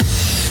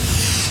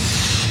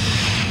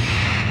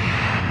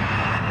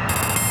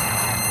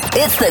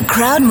It's the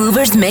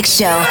CrowdMoverz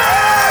Mixshow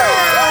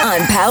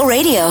on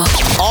POWRadio.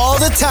 All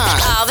the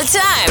time. All the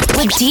time.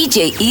 With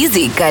DJ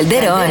Easy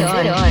Calderon.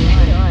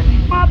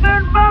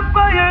 Modern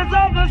vampires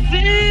of the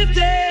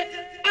city,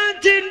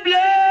 until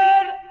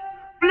blood,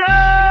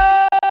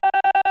 blood.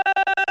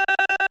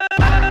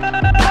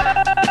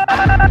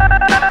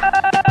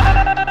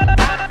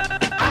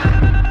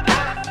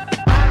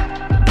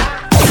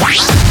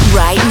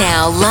 Right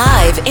now,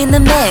 live in the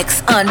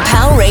mix on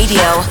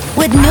POWRadio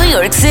with New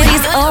York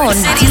City's own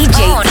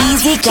DJ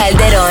Easy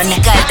Calderon.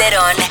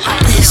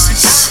 This is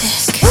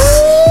sick.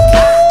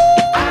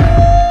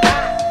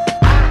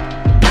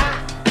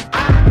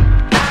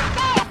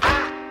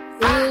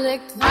 Feel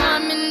it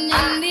coming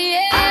in the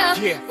air.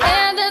 Hear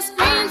the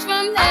screams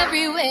from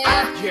everywhere.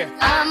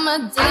 I'm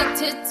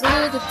addicted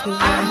to the pain.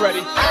 I'm ready.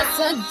 It's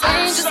a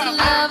dangerous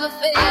love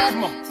affair.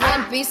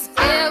 Can't be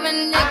scared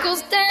when it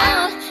goes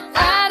down.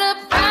 Got a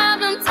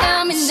problem,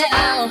 tell me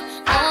now.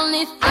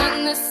 Only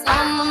thing that's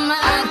on my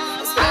mind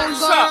is who's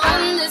gonna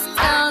run this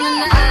town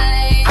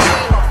tonight.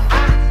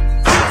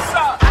 Who's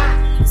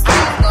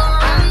gonna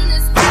run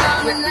this town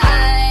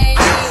tonight?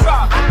 We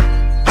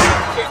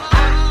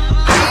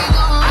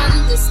gonna run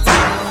this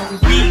town.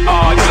 We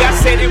are, yeah, I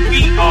said it,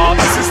 we are.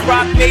 This is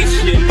Rock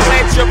Nation.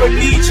 Pledge your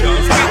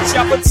allegiance. Get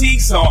your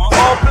fatigues on.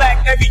 All black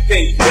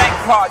everything. Black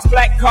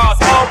cars,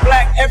 all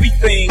black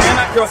everything. And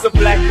our girls are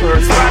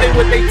blackbirds. Riding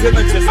with their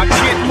diligence. I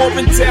get more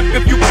in depth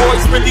if you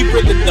boys really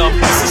real enough.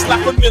 This is not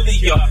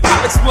familiar.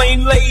 I'll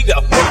explain later.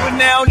 But for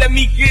now, let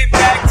me get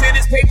back to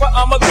this paper.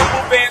 I'm a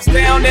couple bands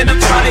down and I'm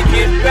trying to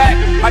get back.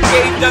 I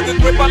gave Doug a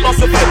grip. I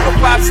lost a flip for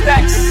 5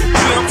 stacks.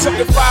 Yeah, I'm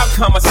chucking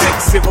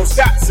 5,6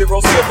 shot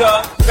zeros.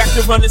 Sugar. Back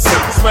to running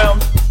circles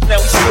round. Now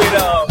we split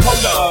up.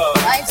 Hold up.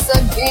 Life's a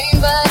game,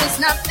 but it's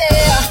not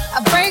fair. I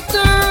break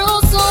the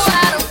rules, so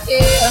I don't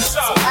care.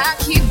 So I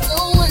keep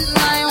doing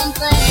my own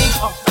thing.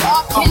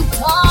 Walking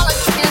tall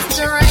against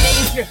the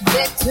rain.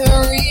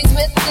 Victories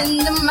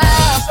within the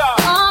mile.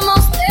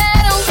 Almost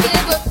there, don't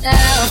give up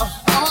now.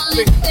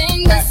 Only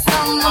thing that's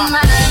on my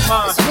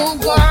mind is who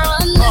gonna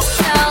run this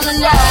town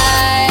tonight.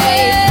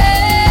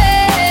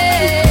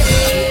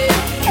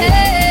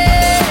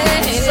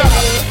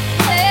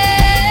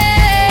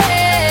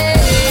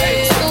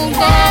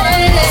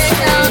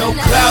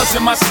 Clouds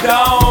in my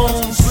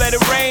stones, let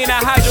it rain.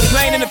 I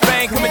hydroplane in the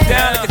bank, coming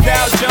down like the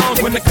Dow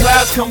Jones. When the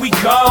clouds come, we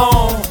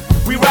gone.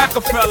 We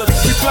Rockefellers,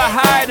 we fly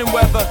higher than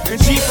weather, and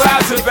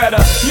G5s are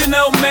better. You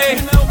know me,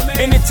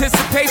 in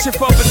anticipation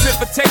for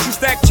precipitation,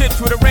 stack chips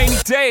with a rainy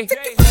day.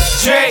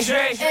 Jay,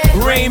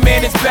 Rain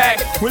Man is back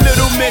with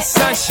Little Miss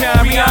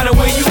Sunshine. Rihanna,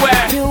 where you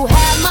at? You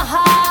have my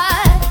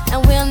heart,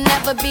 and we'll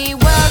never be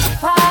worlds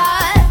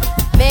apart.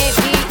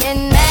 Maybe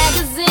in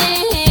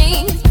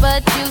magazines,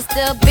 but you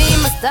still be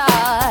my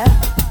star.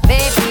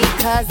 Baby,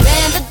 'cause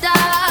in the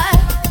dark,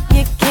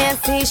 you can't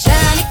see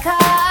shiny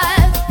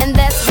cars. And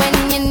that's when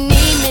you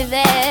need me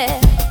there.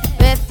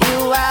 With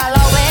you, I'll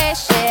always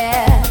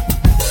share.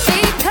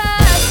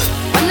 Because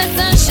when the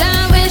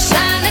sunshine, we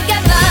shine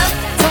together.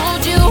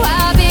 Told you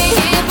I'll be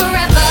here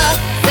forever.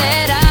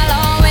 Said I'll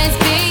always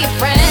be your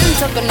friend.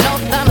 Took an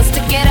oath, I'ma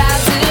stick it out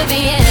to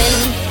the end.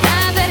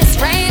 Now that it's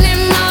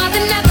raining more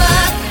than ever,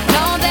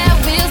 know that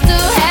we'll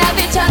still have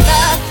each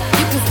other.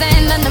 You can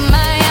stand under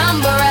my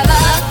umbrella.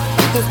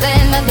 You can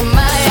stand under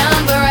my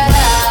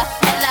umbrella.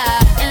 Ella,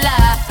 Ella,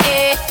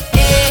 eh,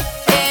 eh,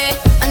 eh.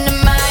 Under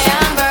my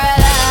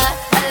umbrella.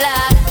 Ella,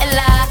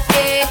 Ella,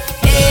 eh,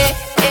 eh,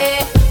 eh.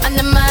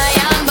 Under my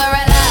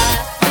umbrella.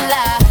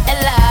 Ella,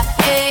 Ella,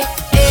 eh,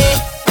 eh,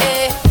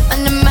 eh.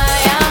 Under my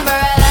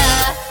umbrella.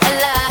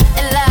 Ella,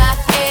 Ella,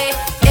 eh,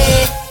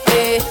 eh,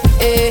 eh,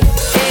 eh,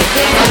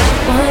 eh.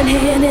 One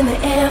hand in the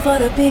air for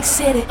the big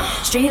city.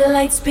 Street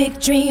lights, big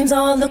dreams,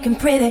 all looking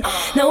pretty.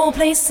 No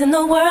place in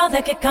the world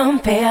that could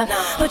compare.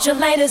 Put your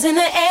lighters in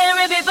the air,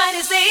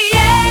 everybody say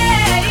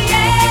yeah,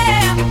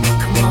 yeah.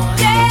 Come on,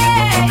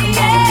 yeah,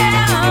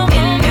 yeah.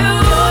 In New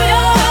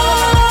York,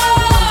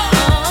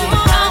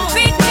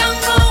 concrete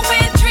jungle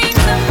where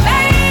dreams are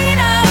made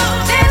of.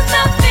 There's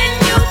nothing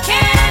you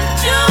can't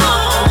do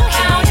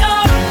out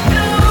your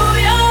New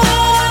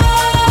York.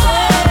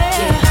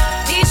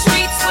 These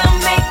streets will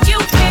make you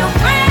feel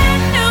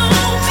brand new.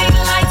 Big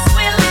lights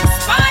will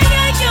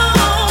inspire you.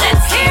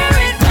 Let's hear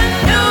it for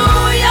New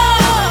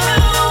York,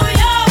 New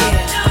York,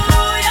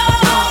 New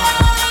York.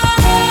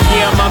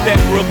 Yeah, I'm out at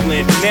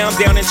Brooklyn. Now I'm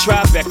down in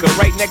Tribeca,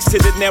 right next to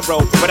the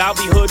Narrow. But I'll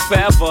be hood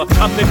forever.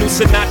 I'm the new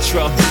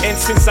Sinatra. And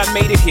since I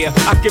made it here,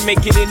 I can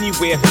make it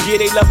anywhere. Yeah,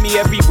 they love me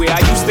everywhere.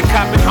 I used to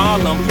cop in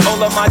Harlem.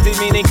 All of my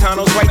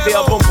Dominicanos right there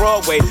up on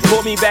Broadway.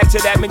 Pulled me back to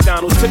that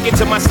McDonald's. Took it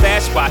to my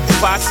stash spot,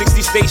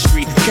 560 State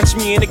Street. Catch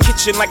me in the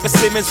kitchen like a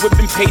Simmons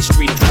whipping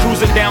pastry.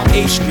 Cruising down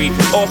A Street,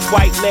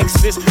 off-white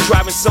Lexus.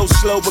 Driving so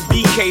slow, but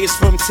BK is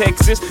from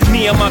Texas.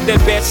 Me, I'm out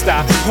that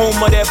Bed-Stuy, home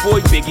of that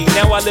boy Biggie.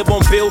 Now I live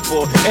on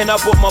Billboard, and I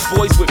brought my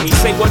boys with me.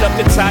 Say what up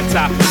to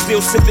Tata,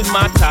 still sipping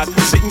my top.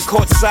 Sitting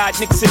courtside,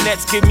 Knicks and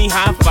Nets give me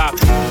high five.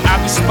 I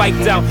be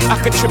spiked out, I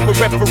could trip a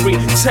referee.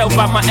 Tell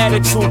by my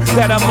attitude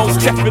that I most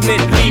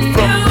definitely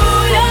from.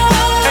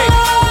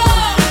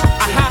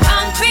 Hey,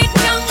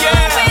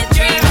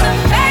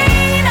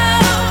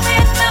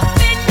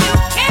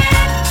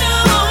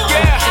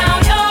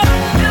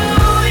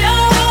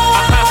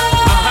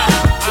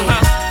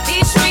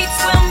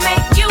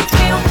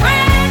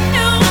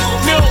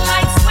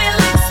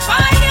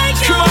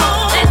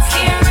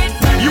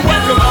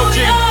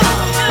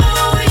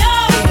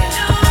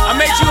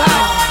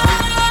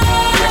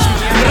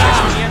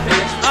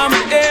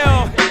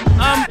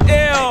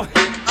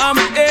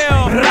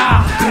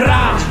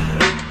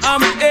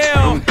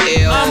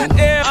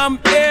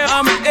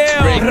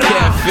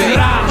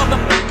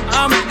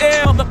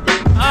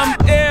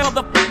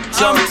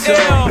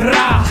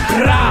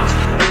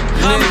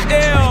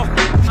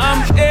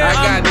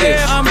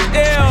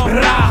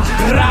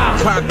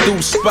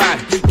 do spot,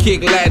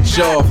 kick latch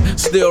off,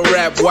 still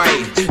rap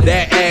white.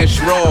 That ash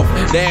raw,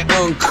 that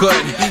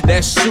uncut,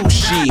 that's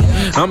sushi.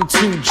 I'm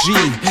 2G,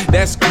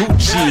 that's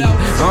Gucci.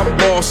 I'm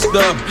bossed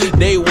up,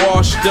 they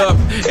washed up.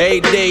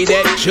 Every day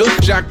that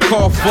juke I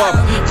cough up.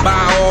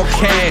 Buy all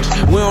cash,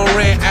 we don't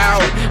rent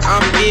out.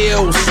 I'm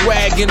ill,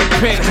 swag in the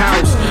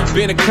penthouse.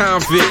 Been a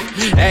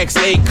convict, ex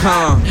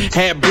Akon.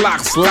 Had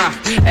blocks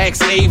locked,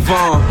 ex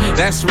Avon.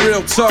 That's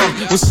real talk.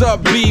 What's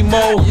up,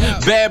 B-Mo?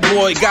 Bad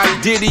boy got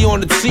Diddy on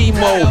the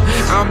T-Mo.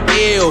 I'm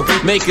ill,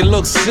 make it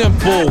look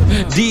simple.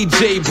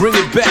 DJ, bring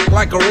it back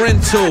like a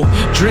rental.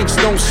 Drinks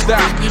don't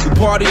stop, we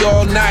party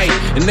all night.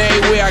 And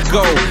everywhere I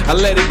go, I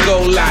let it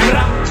go like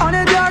on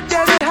a dark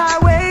desert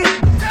highway,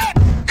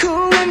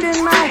 cool wind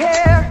in my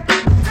hair,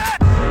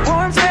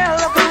 warm smell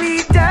of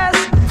burritos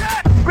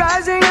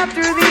rising up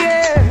through the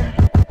air.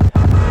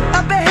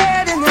 Up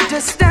ahead in the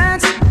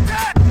distance,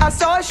 I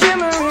saw a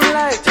shimmering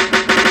light.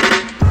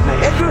 My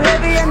head grew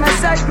heavy and my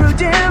sight grew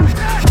dim.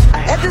 I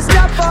had to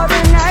stop for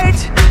the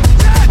night.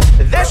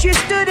 There she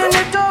stood in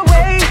the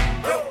doorway.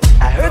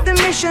 I heard the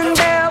mission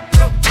bell,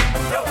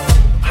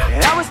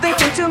 and I was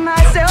thinking to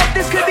myself,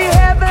 this could be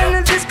heaven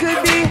and this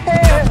could be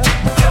hell.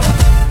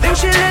 Then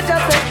she lit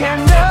up a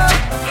candle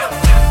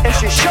and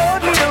she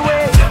showed me the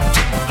way.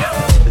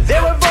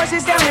 There were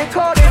voices down the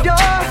corridor. I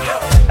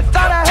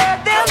thought I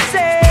heard them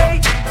say,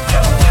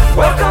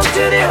 welcome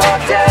to the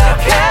Hotel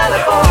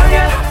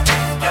California.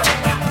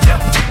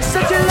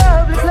 Such a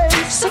lovely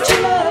place, such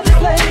a lovely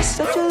place,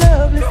 such a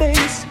lovely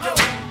face.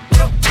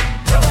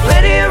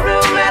 Plenty of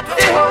room at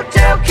the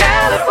Hotel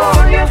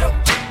California.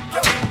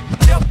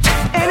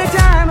 Any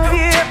time of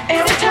year,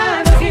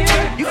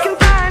 you can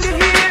find it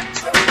here.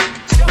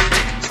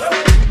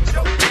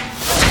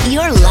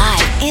 You're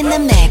live in the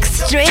mix,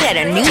 straight out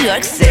of New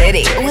York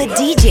City, with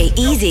DJ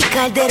Easy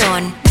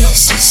Calderon.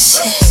 This is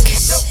sick.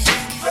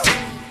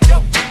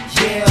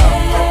 Yeah.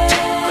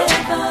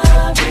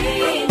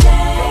 Every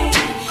day,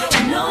 I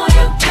know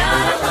you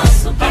gotta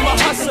hustle, baby.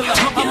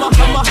 I'm a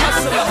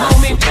hustler,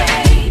 homie.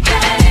 Baby.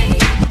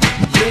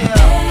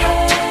 Yeah.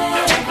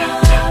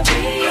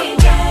 Every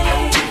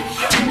day,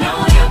 I know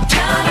you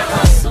gotta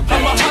hustle, baby.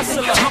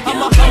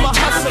 I'm a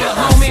hustler,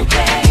 homie.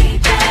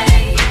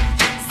 Baby.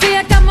 See, I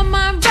got my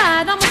mind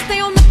right, I'ma stay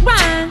on the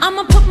grind.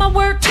 I'ma put my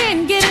work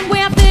in, getting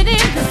where I fit in.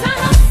 Cause I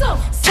hustle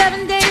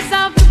 7 days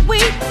out the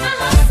week. I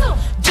hustle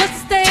just to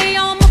stay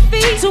on my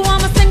feet. To all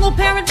my single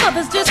parent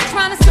mothers just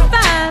trying to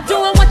survive,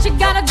 doing what you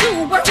gotta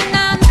do, working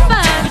 9 to 5.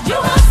 But you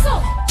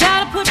hustle,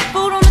 gotta put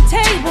food on the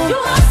table. You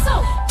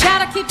hustle,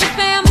 gotta keep your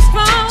family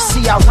strong.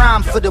 See, I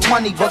rhyme for the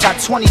money, but got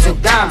 20s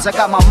and dimes. I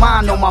got my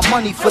mind on my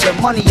money for the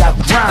money I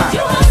grind. You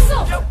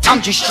hustle,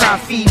 I'm just trying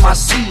to feed my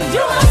seed.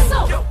 you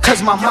hustle,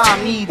 Cause my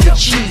mom need the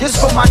cheese. This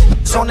for my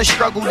on the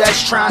struggle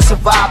that's trying to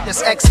survive.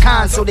 That's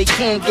ex-con so they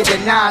can't get a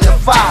 9 to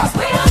 5.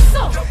 we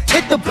hustle,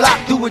 Hit the block,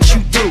 do what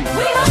you do.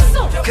 we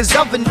hustle. Cause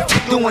I've been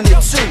doing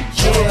it too.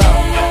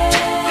 Yeah.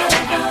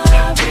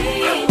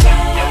 Every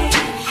day,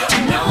 I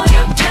know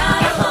you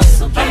gotta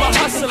hustle, baby. I'm a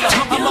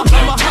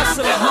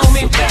hustler,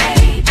 homie.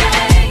 Baby.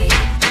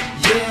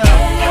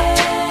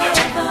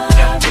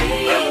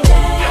 Every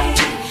day,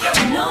 I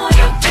know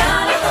you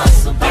gotta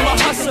hustle, baby.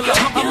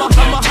 I'm a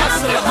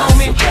hustler,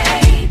 homie.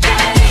 Baby.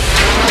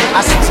 I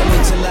said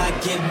Wait till I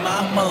get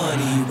my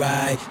money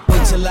right.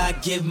 Wait till I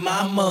get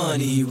my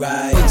money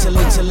right. Wait till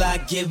I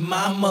get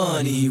my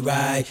money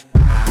right.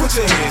 Put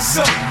your hands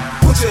up,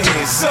 put your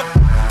hands up.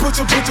 Put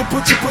your hands up.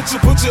 Put your hands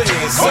up. Put your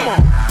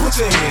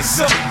hands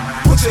up.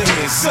 Put your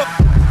hands up.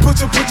 Put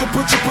your hands up. Put your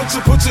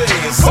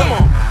hands up.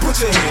 Put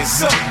your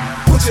hands up.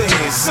 Put your hands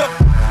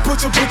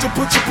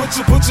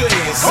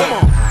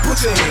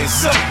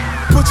up.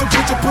 Put your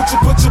hands up.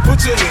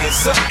 Put your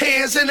hands up.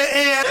 Hands in the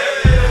air.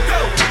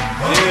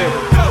 Yeah.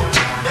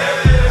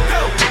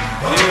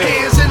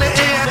 Hands in the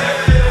air.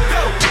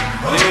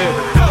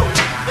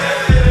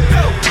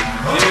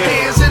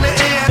 Hands in the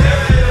air.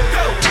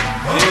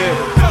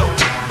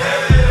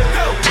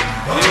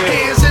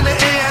 Hands in the air.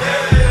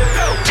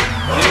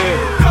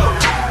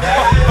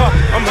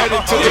 I'm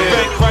headed to the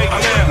bank right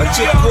now. I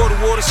just poured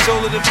water,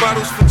 sold it in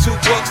bottles for $2.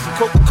 And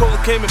Coca-Cola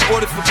came and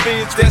bought it for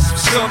beans. That's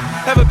what's up.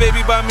 Have a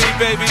baby by me,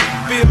 baby.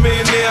 Be a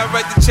millionaire. I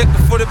write the check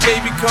before the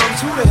baby comes.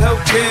 Who the hell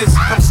cares?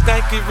 I'm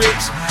stanky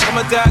rich.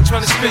 I'ma die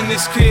trying to spin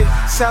this kid.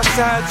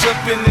 Southside's up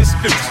in this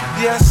bitch.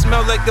 Yeah, I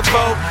smell like the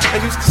Vogue.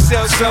 I used to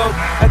sell soap.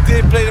 I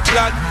did play the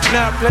block.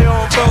 Now I play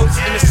on boats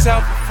in the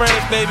south of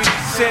France, baby.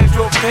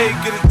 Sandro Pay,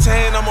 get a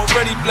tan. I'm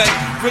already black.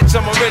 Rich,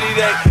 I'm already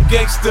that.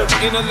 Gangster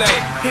in the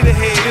lane. Hit a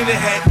head in the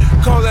hat.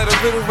 Call that a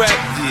riddle rap.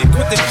 Yeah,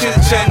 quit the chit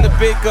chat. The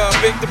bake the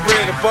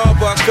bread. The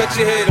barber, I cut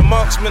your head. The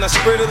marksman, I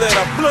spray the lead.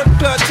 I blood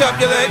clot, chop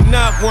your leg.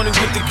 Now I want it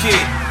with the kid.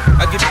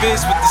 I get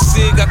biz with the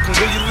cig. I can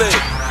really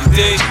live. You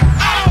dig?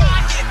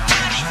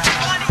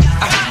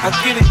 I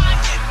get it.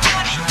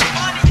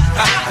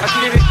 I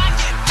get it.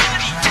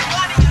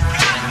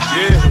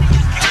 Yeah.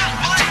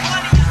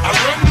 I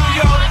run New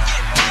York.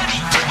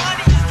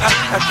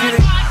 I get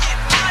it.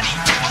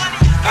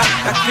 I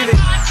get it.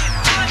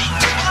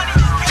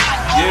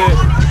 Yeah.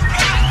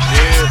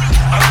 Yeah.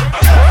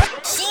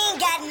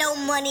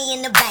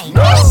 the bank.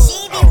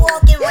 She be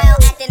walking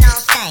around acting all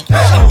stank. And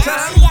now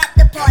she at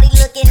the party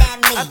looking at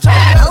me. Hope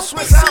that she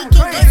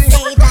can get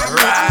saved by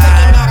me. I'm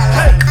looking at her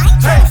like, I ain't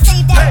trying to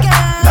save that girl.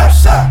 I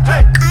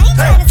ain't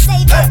trying to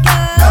save that girl.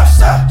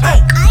 Hey,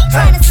 I ain't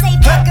trying to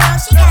save that girl.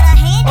 She got her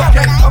hand up,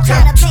 but I ain't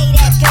trying to pay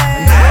that girl.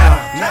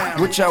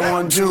 What y'all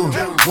wanna do?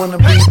 Wanna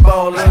be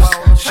ballers,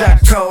 shot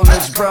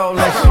callers,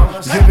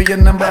 brawlers. Give her your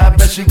number, I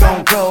bet she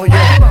gon' call you.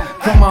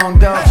 Come on,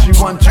 dog, she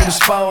want you to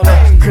spoil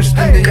her.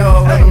 Christian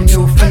Dior with them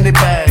new Fendi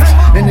bags.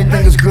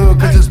 Anything is good,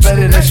 cause it's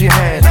better than she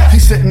had.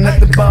 She's sitting at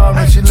the bar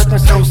and she looking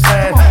so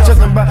sad.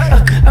 Talking about,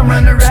 I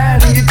wanna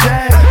ride in your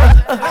jag.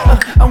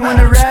 I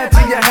wanna ride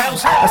to your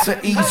house. I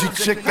said, easy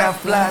chick, I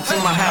fly to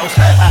my house.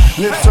 I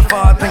live so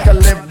far, I think I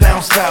live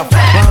down south.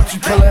 Why don't you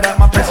pull it out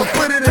my pants and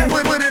put it in,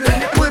 put it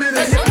in, put it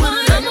in.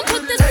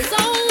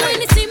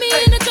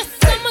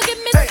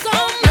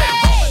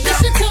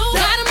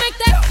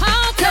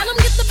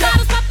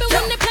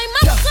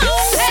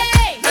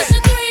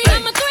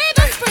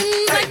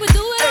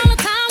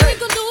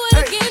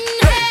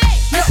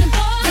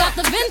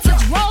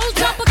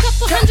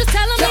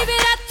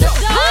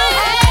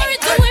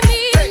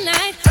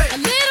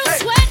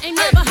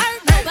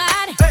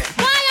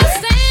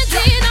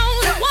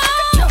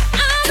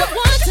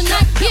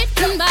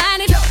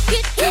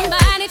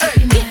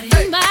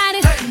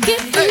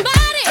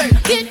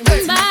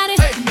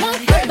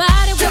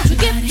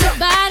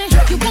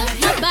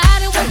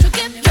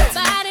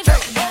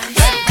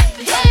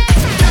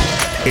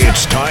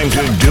 It's time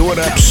to do it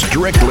up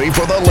strictly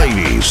for the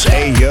ladies.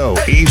 Hey yo,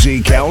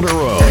 easy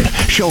Calderon.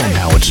 Show them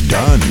how it's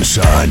done,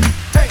 son.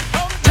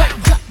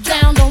 Drop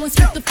down, don't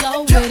sweep the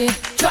flow with it.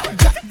 Drop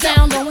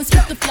down, don't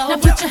sweep the flow. Now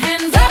put your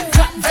hands up.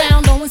 Drop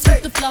down, don't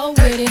sweep the flow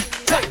with it.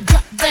 Drop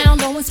down,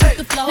 don't sweep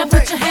the flow. Now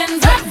put your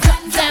hands up.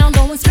 Drop down,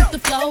 don't sweep the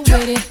flow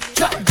with it.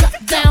 Drop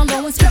down,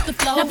 don't sweep the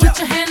flow. Now put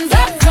your hands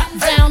up. Drop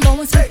down,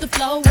 don't sweep the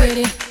flow with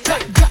it.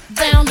 Drop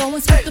down,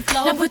 don't sweep the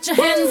flow. Now put your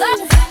hands up.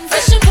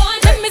 Fishing boy,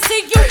 let me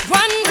see you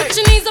run. Put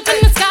your knees up in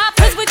the sky,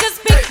 'cause we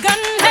just begun.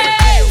 Hey.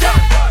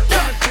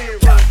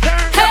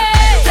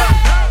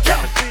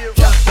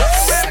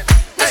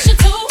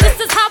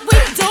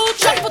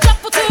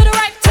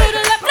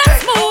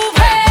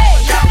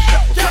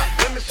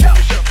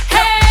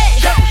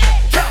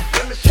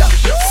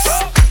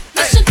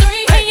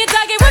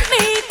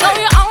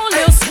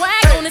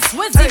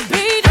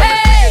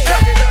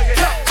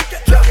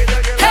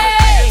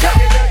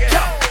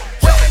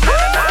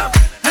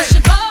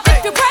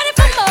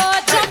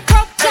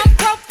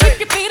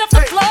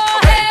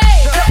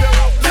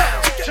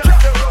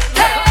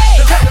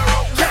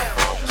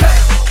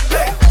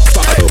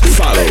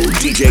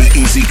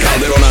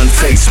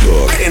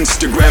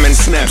 Instagram and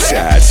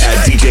Snapchat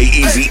at DJ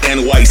Easy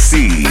NYC.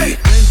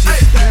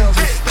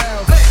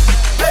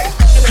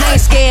 I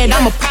ain't scared,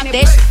 I'ma pop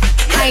that.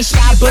 I ain't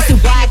shy, bustin'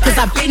 wide, 'cause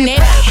I been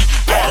there.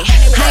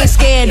 I ain't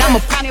scared, I'ma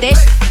pop that.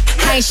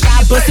 I ain't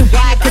shy, bustin'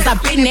 wide, 'cause I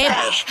been there.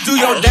 Do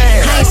your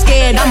dance. I ain't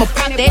scared, I'ma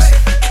pop that.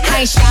 I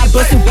ain't shy,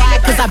 bustin'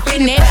 wide, 'cause I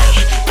been there.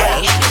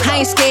 I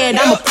ain't scared,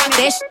 I'ma pop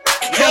that.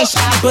 I ain't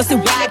shy,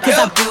 bustin' wide, 'cause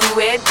I do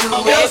it.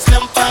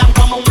 Slim fine,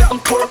 come on with them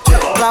pork.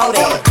 Roll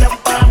that. Slim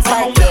fine,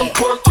 come on with them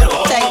pork.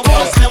 Take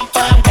it. Slim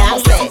fine, come on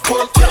with them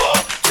pork.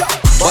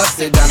 Bust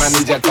it down, I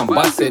need you to come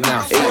bust it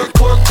now.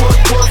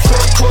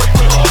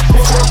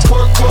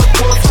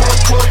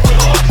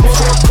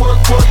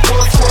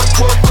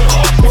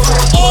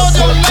 All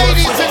the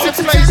ladies in the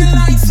place.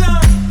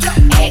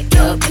 Act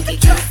up with the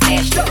kiss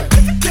smashed up.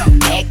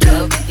 Act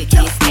up with the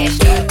kiss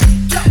smashed up.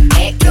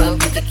 Act up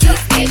with the kiss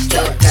smashed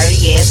up.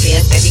 Dirty ass,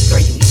 baby girl,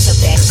 you need some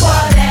back.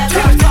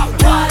 Whatever,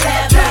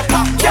 whatever,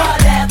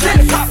 whatever,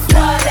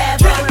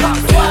 whatever,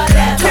 whatever,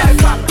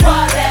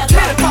 whatever.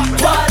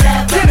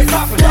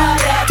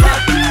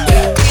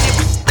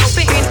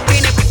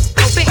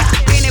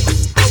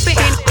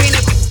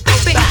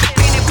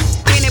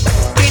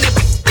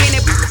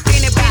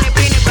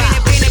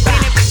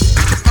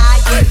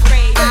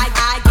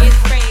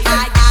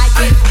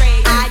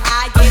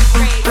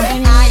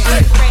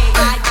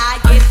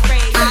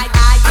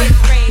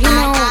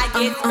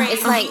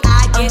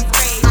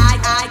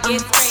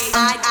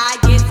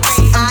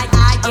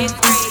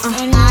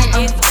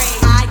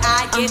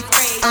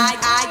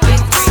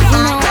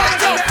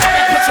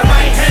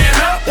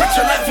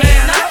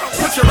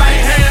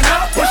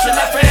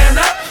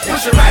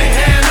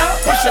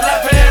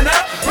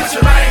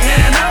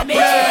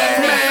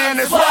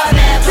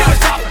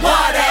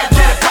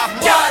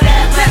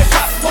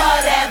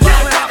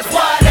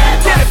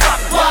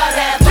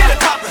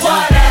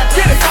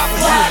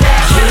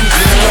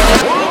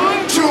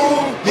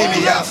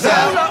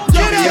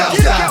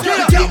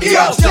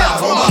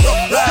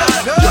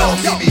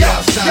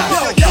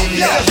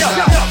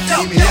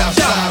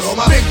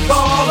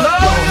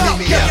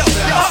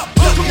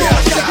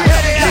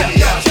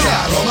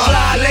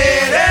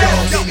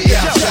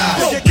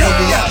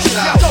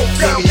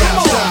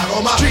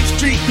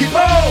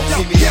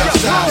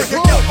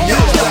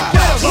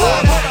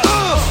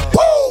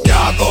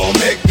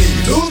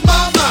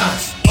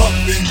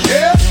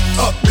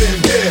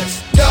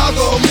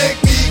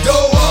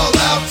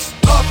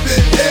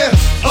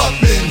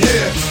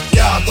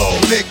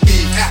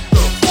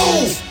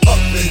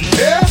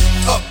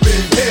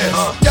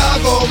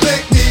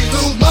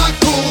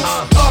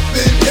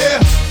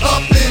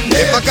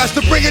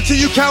 to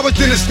you cowards,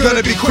 then it's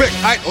gonna be quick.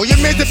 Alright, all your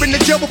mans have been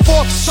in jail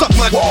before, suck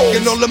my dick.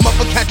 And all them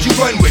other cats you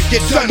run with,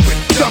 get done with,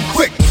 dumb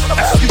quick.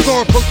 You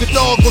gon' approach the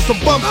dog with some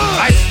bump.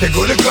 Alright, they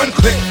go to gun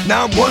click.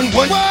 Now I'm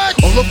 1-1,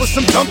 all over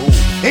some dump.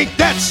 Ain't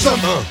that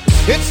something?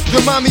 It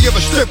remind me of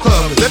a strip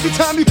club. Cause every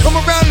time you come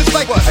around, it's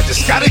like, I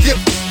just gotta get.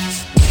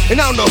 And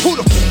I don't know who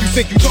the f you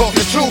think you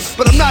talking to,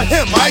 but I'm not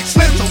him, alright,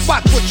 Slim, so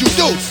watch what you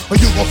do, or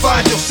you gon'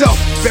 find yourself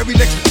buried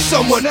next to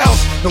someone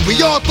else. And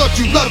we all thought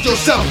you loved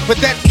yourself,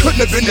 but that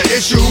couldn't have been the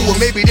issue. Or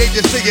maybe they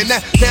just saying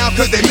that now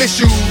cause they miss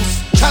you,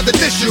 tried to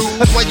diss you.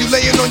 That's why you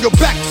laying on your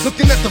back,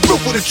 looking at the roof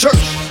of the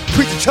church.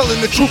 Preacher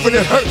telling the truth and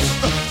it hurts.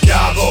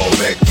 Y'all gon'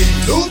 make me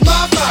lose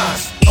my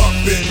mind. Up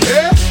in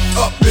here,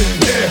 up in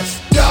here.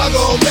 Y'all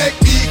gon' make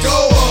me go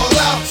all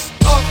out.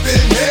 Up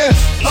in here,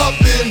 up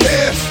in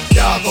here.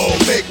 Y'all gon'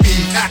 make me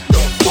act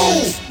a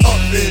fool. Up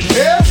in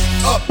here,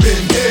 up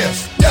in here.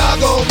 Y'all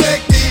gon'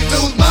 make me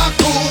lose my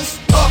cool.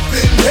 Up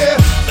in here,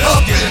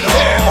 up in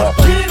here.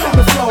 Get it on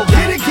the floor,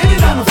 get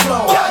it on the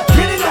floor.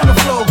 Get it on the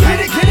floor, get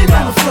it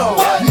on the floor.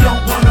 You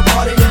don't wanna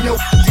party, then you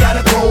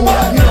gotta go.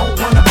 You don't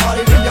wanna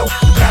party, then you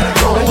gotta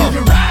go. And you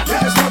can ride to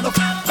this mother,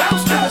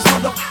 bounce to this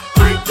mother,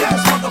 freak to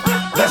this mother.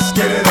 Let's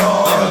get it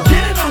on.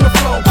 Get it on the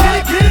floor,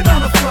 get it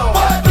on the floor.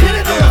 Get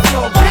it on the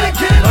floor, get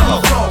it on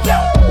the floor.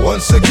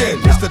 Once again,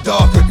 it's the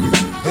darker,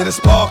 hit a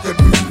sparker,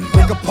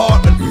 big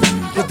apartment.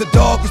 If the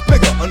dog is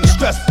bigger, under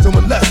stress, so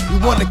unless you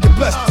wanna get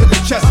blessed to the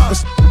chest,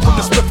 from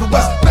the Smith and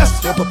West,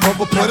 best of a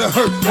purple put a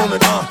hurt on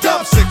it,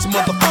 dumb 6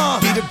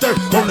 motherfucker, beat the dirt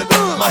on it,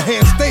 my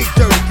hands stay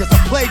dirty, cause I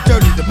play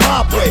dirty the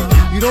mob way,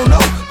 you don't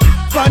know?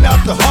 Find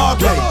out the hard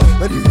way,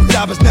 but the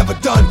job is never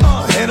done.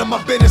 I handle my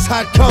business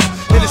how it come,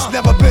 and it's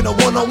never been a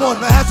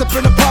one-on-one. There hasn't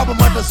been a problem,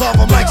 I dissolve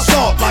them like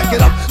salt, lock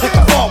it up like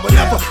a ball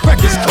whenever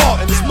record's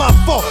caught, and it's my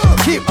fault. I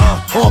keep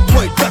on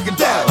point, ducking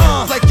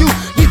down, like you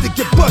need to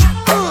get bust.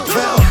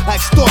 I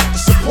extort to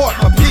support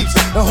my peeps,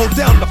 and hold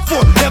down the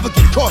fort, never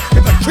get caught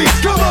if I creep.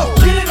 Come on,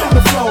 get it on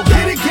the floor,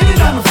 get it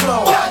on the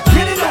floor.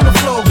 Get it on the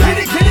floor, get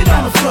it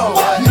on the floor.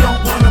 You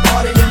don't wanna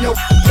party, then you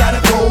gotta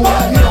go.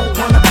 You don't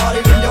wanna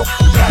party, then you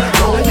gotta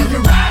go. And you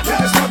can ride to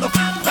this mother,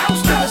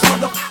 bounce to this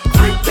mother,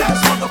 freak to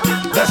this mother.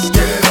 Let's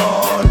get it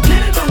on.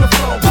 Get it on the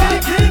floor, get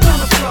it on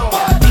the floor.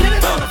 Get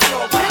it on the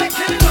floor, get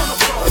it on the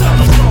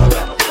floor.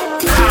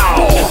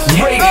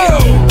 POWRadio.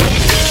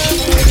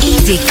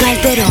 Easy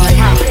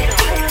Calderon.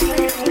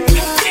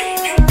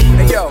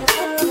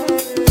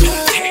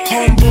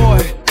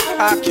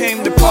 I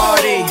came to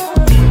party.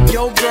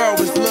 Your girl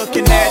was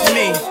looking at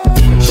me.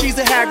 She's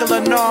a haggler,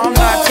 no, I'm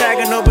not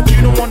tagging her, but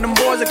you don't want them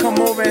boys to come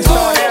over and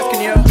start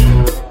asking you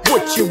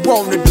what you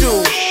wanna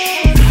do,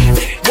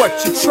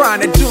 what you trying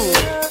to do,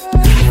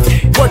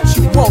 what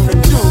you wanna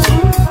do,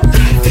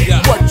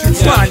 what you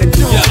trying to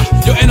do.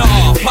 Yo,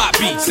 NR, pop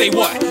beat, say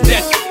what?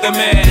 That's the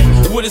man.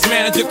 With his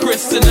manager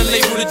Chris and the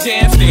label The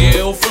Jam,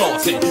 still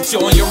flossing,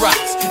 showing your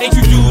rocks. Ain't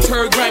you dudes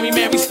heard Grammy,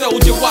 man, we stole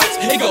your watch.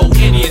 It go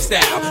Indian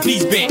style,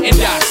 knees bent and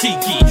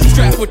dashiki.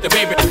 Strapped with the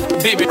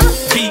baby,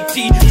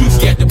 BT.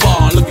 Juicy at the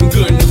bar, looking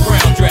good in the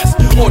brown dress.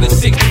 Order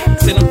 6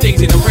 and them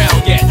things ain't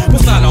around yet.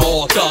 Persona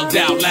all thugged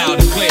out loud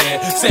and clear.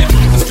 Said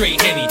straight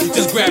Henny,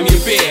 just grab me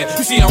a beer.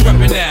 You see I'm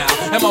reppin' now,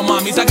 and my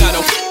mommies I got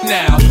a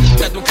now.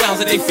 Got them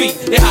clowns at their feet,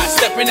 they hot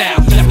steppin'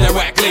 out. Left that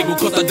rack label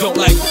cause I don't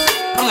like.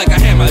 I'm like a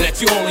hammer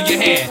that you hold in your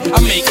hand. I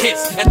make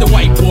hits at the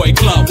white boy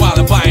club while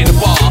I'm buying the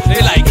bar.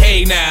 They like,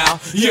 hey now,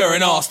 you're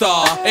an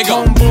all-star. They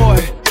go,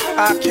 homeboy,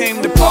 I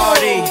came to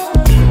party.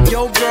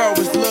 Your girl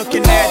was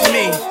looking at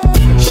me.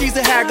 She's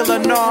a haggler,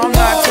 no, I'm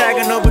not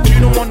tagging her, but you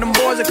don't want them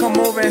boys to come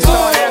over and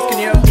start asking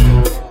you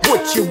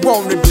what you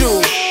wanna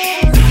do,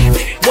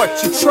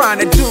 what you trying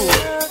to do,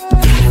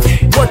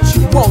 what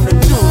you wanna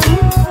do,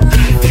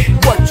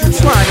 what you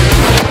trying to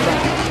do.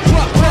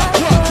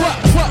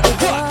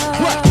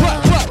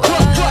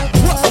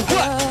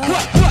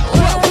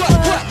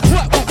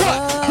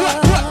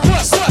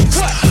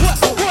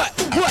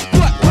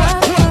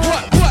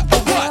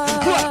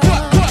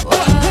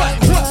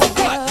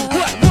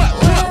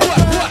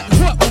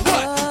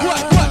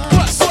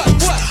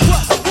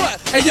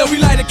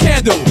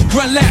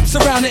 Run laps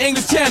around the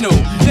English Channel.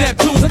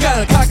 Neptunes, I got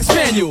a cocker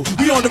spaniel.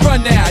 We on the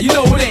run now, you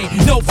know it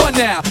ain't no fun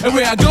now. And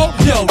where I go,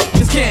 yo,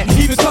 this can't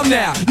even come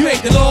now. You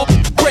ain't the law,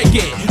 break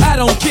it. I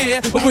don't care,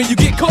 but when you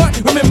get caught,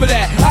 remember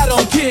that I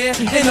don't care.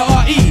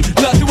 N-R-E,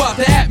 love throughout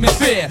the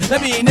atmosphere.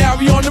 Let me now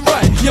we on the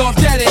run, yo, if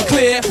that ain't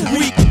clear.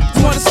 We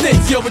wanna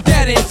snitch, yo, but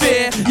that ain't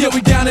fair. Yo,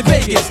 we down in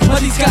Vegas,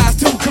 all these guys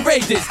too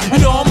courageous. I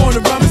know I'm on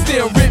the run, but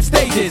still rip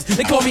stages.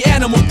 They call me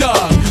Animal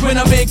Dog when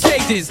I'm in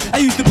cages.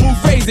 I used to move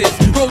phrases,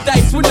 roll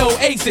dice with no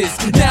aces.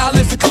 Now I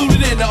live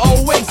secluded in the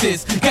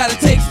oasis. Gotta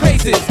take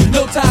spaces,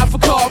 no time for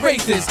car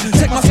races.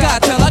 Check my sky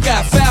till I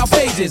got foul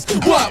pages.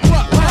 What?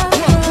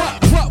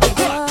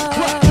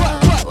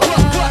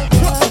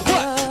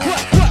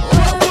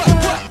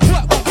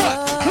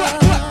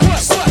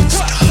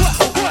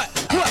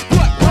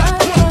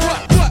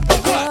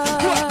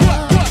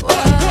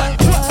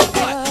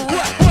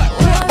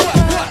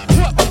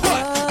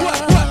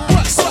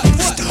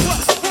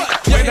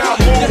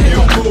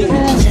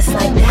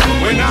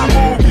 When I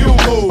move, you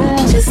move.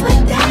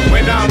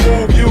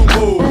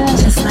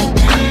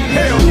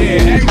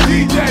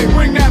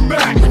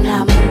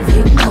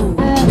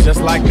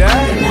 like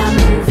that. When I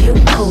move, you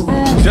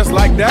move. Just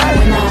like that.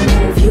 When I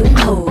move, you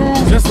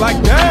move. Just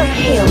like that.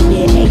 Hell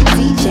yeah, hey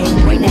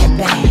DJ, bring that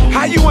back.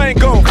 How you ain't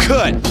gon'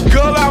 cut?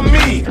 Girl, I'm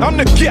me. I'm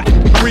the cat.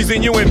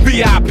 Reason you in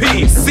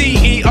VIP.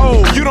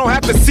 CEO, you don't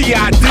have to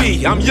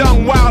CID. I'm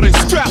young, wild, and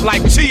strapped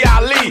like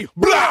G.I.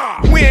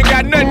 Blah! We ain't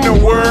got nothing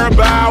to worry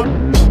about.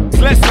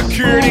 Let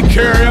security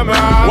carry them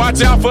out.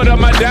 Watch out for the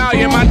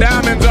medallion, my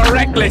diamonds are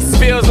reckless.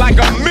 Feels like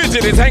a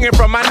midget is hanging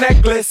from my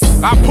necklace.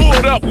 I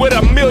pulled up with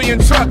 1,000,000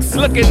 trucks,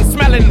 looking,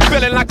 smelling,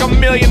 feeling like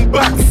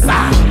 $1,000,000.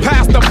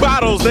 Pass the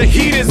bottles, the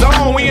heat is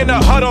on. We in the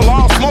huddle,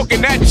 all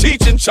smoking that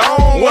Cheech and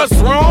Chong. What's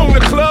wrong?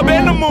 The club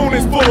and the moon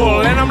is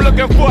full, and I'm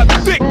looking for a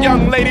thick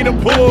young lady to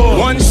pull.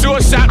 One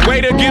sure shot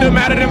way to get him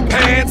out of them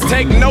pants.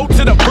 Take note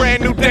to the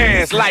brand new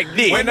dance like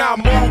this. When I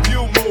move,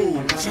 you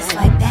move. Just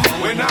like that.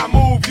 When I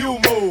move, you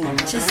move.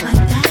 Just like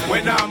that.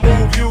 When I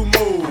move, you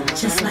move.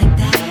 Just like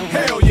that.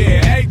 Hell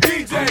yeah, hey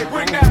DJ,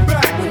 bring that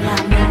back. When I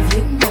move,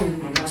 you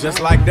move. Just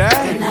like that.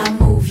 When I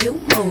move, you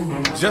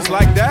move. Just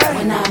like that.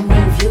 When I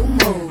move, you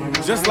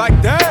move. Just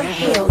like that.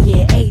 Hell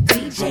yeah, hey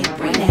DJ,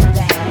 bring that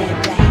back,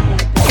 that back.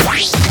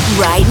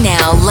 Right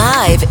now,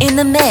 live in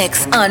the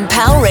mix on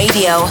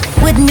POWRadio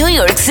with New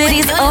York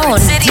City's own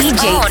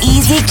DJ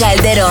Easy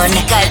Calderon.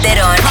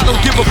 I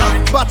don't give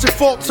a about your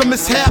faults or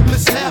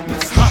mishaps.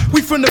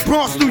 We from the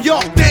Bronx, New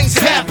York, things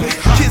happen.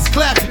 Kids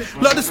clapping,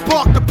 love to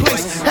spark the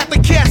place. Half the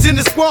cats in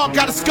the squad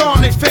got a scar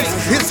on their face.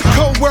 It's a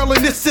cold world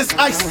and this is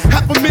ice.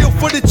 Half a meal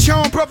for the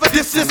charm, brother,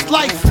 this is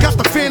life. Got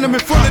the Phantom in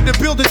front of the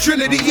building,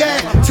 Trinity, yeah.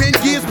 10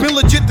 years been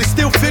legit, they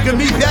still figure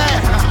me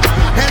bad.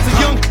 As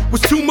a young,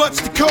 was too much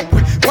to cope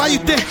with. Why you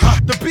think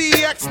the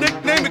BX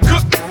nickname it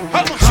Cook?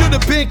 Should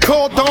have been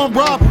called on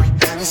robbery,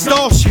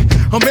 extortion,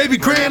 or maybe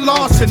grand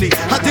larceny.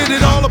 I did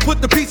it all, I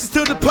put the pieces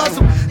to the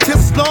puzzle.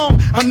 Just as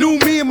long, I knew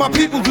me and my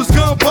people was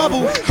gonna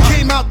bubble.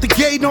 Came out the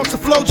gate on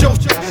some flojo.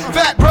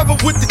 Fat brother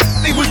with the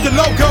he was the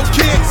logo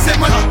kid. Said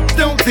my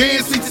don't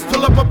dance, we just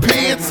pull up our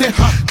pants and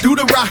do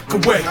the rock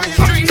away.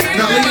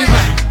 Now lean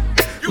back,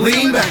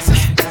 lean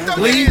back,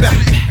 lean back.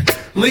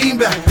 Lean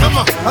back, come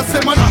on. I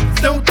said my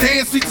don't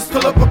dance, we just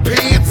pull up our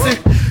pants and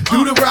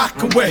do the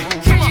rock away.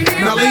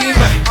 Now lean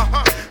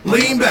back,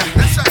 lean back,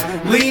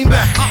 lean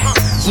back,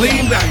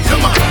 lean back,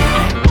 come on.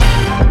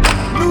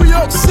 New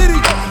York City,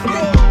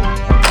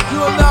 you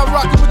are now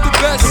rocking with the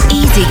best.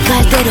 Easy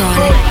Calderon.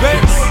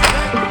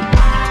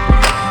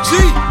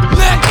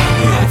 G-Neck.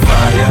 We on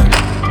fire,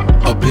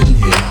 up in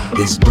here,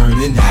 it's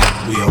burning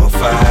hot. We on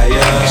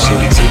fire, should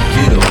we take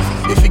it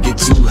off if it get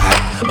too hot?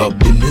 Up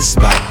in this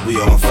spot, we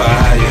on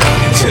fire.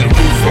 Tear the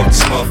roof off the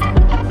smoke,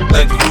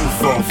 let the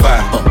roof on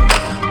fire.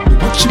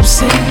 What you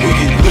say? We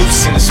get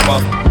loose in the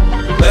smoke,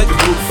 let the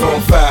roof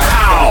on fire.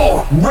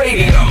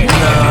 POWRadio.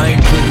 Nah, I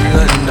ain't putting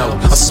nothing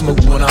out. I smoke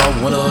when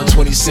I want a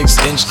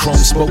 26-inch chrome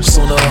spokes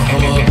on a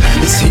Hummer.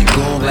 This heat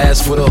gon'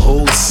 last for the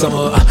whole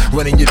summer.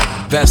 Running it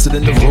faster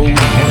than the road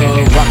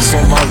runner. Rocks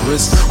on my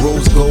wrist,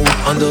 rose gold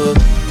under.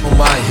 On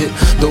my hip,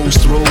 those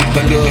throw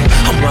thunder.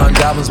 I'm riding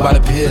diamonds by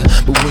the pier,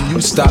 but when you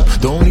stop,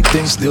 the only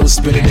thing still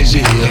spinning is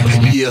your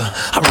hair. Yeah,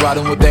 I'm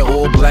riding with that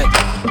all black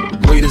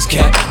Raiders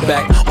cap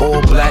back,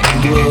 all black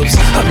gloves.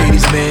 I made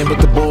these man,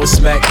 but the ball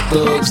smack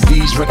thugs.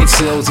 These record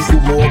sales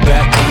equal more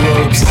back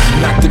clubs.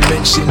 Not to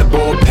mention the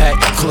ball pack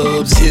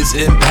clubs. His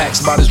impacts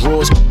about as raw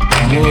as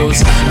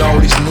was. And all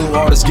these new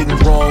artists getting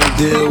wrong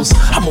deals.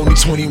 I'm only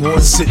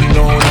 21 sitting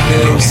on the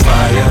mills.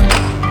 Fire.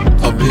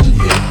 Up in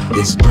here,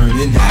 it's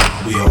burning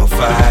hot, we on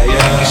fire.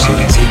 Should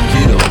we take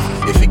it off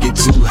if it get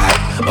too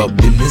hot? Up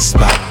in this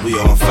spot, we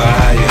on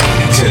fire.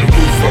 Tear the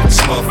roof off the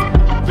smoke,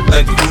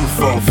 let the roof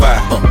on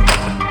fire.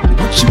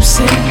 What you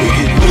say? We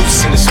get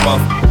loose in the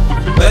smoke,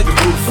 let the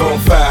roof on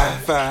fire.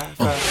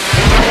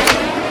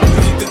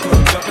 Keep the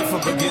club jumping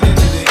from beginning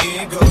to the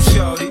end. Go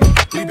shorty,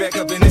 we back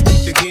up in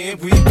this again.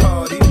 We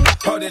party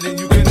harder than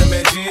you can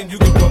imagine. You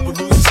can run with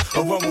losers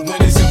or run with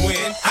winners and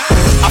win.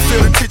 I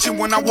feel the tension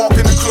when I walk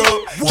in the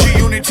club.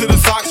 G-Unit to the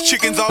socks,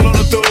 chickens all on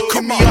the thug.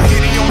 Come on, I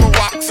hit it on the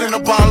rocks and a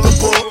bottle of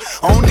bug.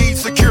 I don't need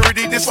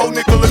security, this whole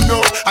nickel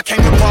enough. I came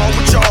to ball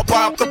with y'all,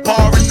 pop the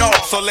bar and all.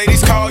 So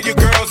ladies, call your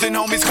girls and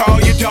homies, call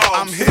your dogs.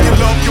 I'm here to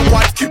love your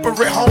wife, keep her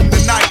at home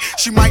tonight.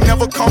 She might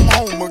never come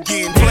home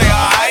again. Play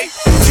alright?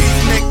 Teeth,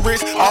 neck,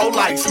 wrist, all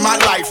lights.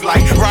 My life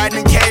like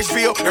riding in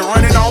Cashville and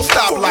running on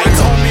stoplights.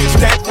 Homie, it's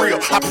that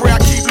real. I pray I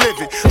keep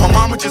living. My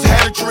mama just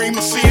had a dream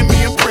of seeing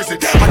me in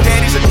prison. My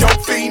daddy's a dope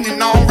fiend and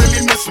I don't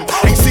really miss him.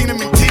 Ain't seen him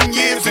in 10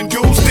 years and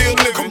dudes still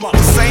living.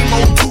 The same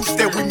old tooth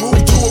that we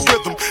moved to a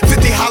rhythm.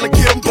 50 holler,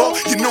 get him, ball.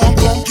 You know I'm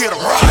gon' get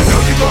him right. I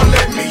know you gon'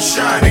 let me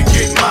shine and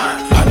get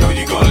mine. I know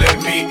you gon' let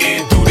me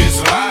in through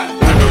this line.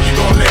 I know you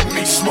gon' let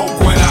me smoke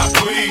when I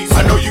please.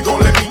 I know you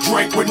gon' let me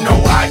drink with no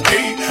ID.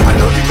 I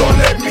know you gon'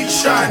 let me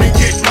shine and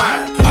get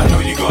mine. I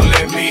know you gon'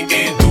 let me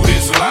in through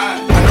this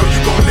line. I know you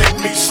gon' let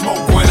me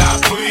smoke when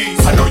I please.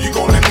 I know you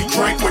gon' let me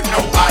drink with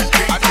no ID.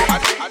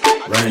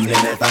 Running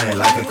that thing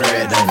like a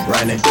crab, done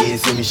running. Yeah,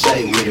 see me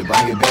shake with it,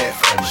 bring it back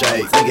from the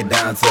shake. Take it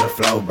down to the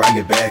floor, bring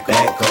it back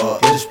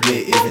up. Hit a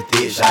split if it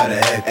thick, shout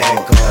it act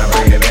up.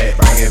 Bring it back,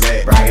 bring it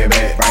back, bring it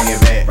back, bring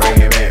it back, bring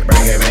it back,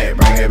 bring it back,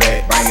 bring it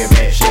back, bring it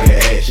back. She can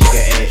act, she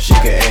can act, she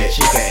can act,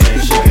 she can act,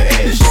 she can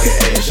act, she can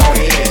act, she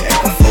can act.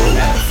 Act a fool,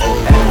 act a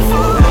fool, act a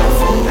fool, act a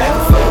fool, act a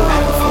fool,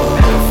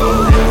 act a fool, act a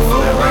fool, act a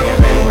fool. Bring it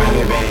back, bring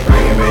it back,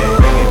 bring it back,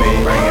 bring it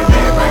back,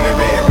 bring it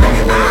back, bring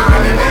it back,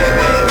 bring it back,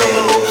 bring it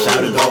back.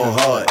 Shout it go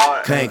hard,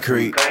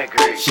 concrete.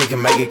 She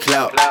can make it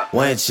clap,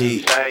 one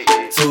cheek,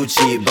 two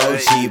cheek, bo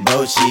cheek,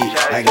 bo cheek.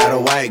 I got a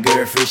white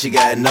girlfriend, she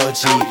got no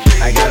cheek.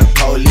 I got a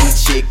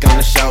police chick on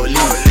the short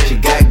leash. She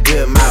got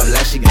good mouth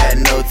like she got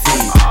no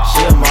teeth.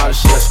 She a model,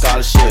 she a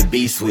scholar, she a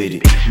beast with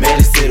it. Made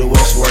it to the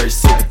Westward,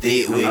 super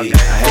thick with it.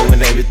 I hate when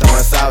they be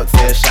throwing salt,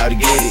 tell shout to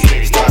get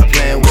it. Start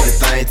playing with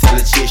the thing, tell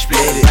the chick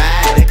split it.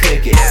 Ride and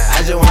cook it,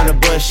 I just wanna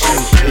bust you.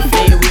 If you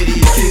ain't with it,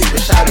 you cute,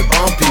 but shout to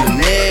bump you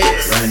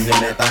next. Running in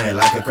that thing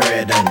like a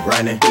crab done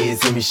running. Yeah,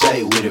 see me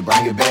shake with it,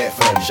 bring it back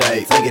from the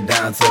shake. Take it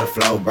down to the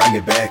floor, bring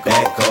it back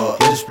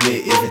up. Hit a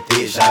split if it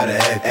thick, shout it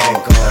act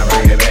up.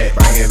 Bring it back,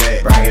 bring it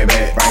back, bring it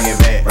back, bring it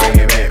back, bring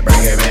it back,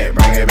 bring it back,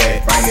 bring it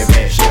back, bring it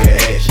back. She can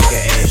act, she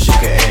can act, she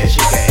can act,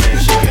 she can act,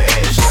 she can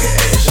act, she can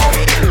act, she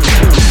can act.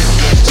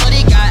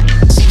 Shorty got,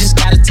 she just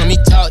gotta tell me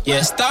talk,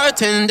 yeah. Star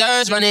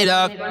tenders, run it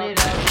up.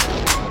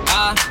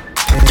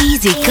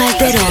 Easy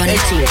Calderon.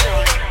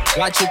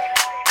 Watch it,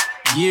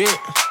 yeah.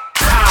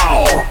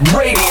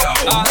 POWRadio.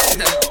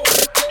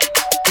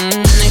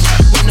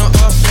 With no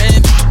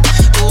offense.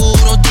 Ooh,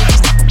 don't think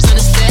these niggas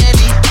understand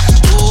me.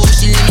 Ooh,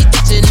 she let me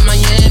touch it in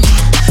Miami.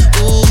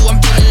 Ooh, I'm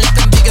feeling like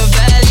I'm bigger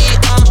valley.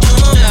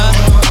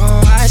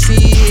 I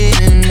see it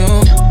in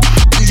you.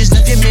 You just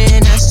left your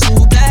man, that's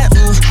too bad.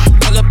 Ooh,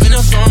 all up in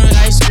the phone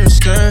like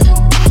skirt.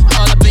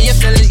 All up in your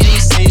feelings, yeah,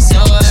 you say so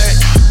hurt.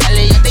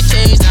 LA, they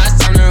changed, now it's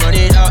time to run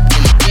it up.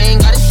 And they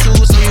ain't got it too,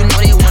 so you know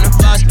they wanna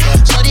fuss.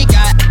 Shorty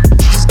got,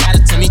 just gotta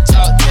tell me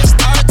talk. Yeah,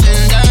 start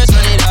tenders,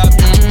 run it up.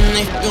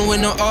 Nigga with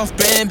no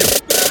off-brand.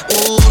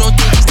 Ooh, don't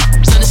think these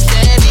niggas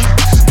understand me.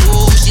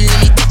 Ooh, she let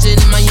me touch it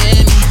in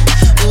Miami.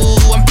 Ooh,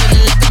 I'm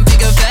feeling like I'm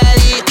bigger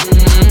valley.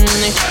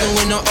 Nigga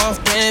with no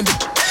off-brand.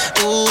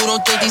 Ooh,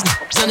 don't think these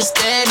niggas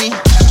understand me.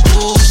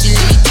 Ooh, she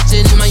let me touch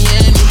it in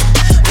Miami.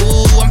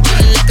 Ooh, I'm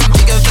feeling like I'm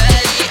bigger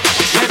valley.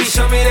 Baby,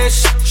 show me that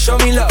shit, show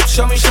me love,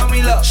 show me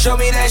love, show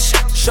me that shit,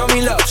 show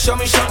me love, show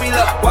me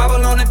love.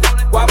 Wobble on it,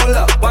 wobble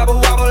up,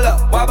 wobble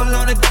up, wobble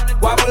on it,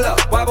 wobble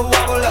up, wobble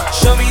up.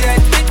 Show me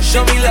that,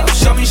 show me love,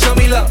 show me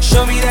love,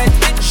 show me that,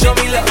 show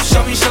me love,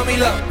 show me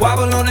love.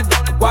 Wobble on it,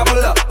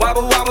 wobble up,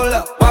 wobble up,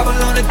 wobble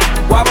on it,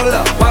 wobble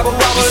up, wobble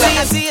up.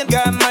 I see you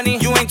got money,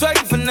 you ain't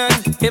twerking for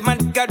nothing. If my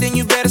dick out, then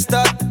you better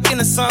start in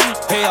the summer.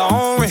 Pay your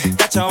own rent,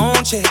 got your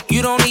own check,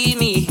 you don't need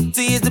me.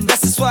 See, it's the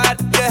best, that's why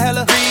you're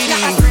hella greedy.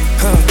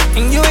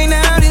 And you ain't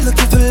out here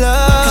looking for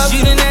love, cause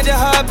you done had your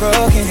heart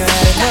broken, you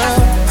had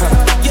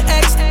enough. Your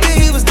ex,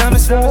 he was dumb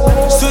as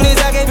fuck. Soon as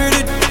I gave her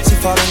the she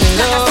falling in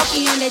love.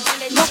 Monkey on it,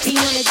 monkey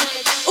on it.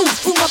 Ooh,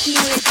 monkey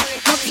on it,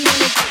 monkey on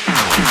it.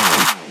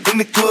 In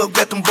the club,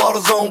 got them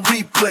bottles on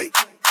replay.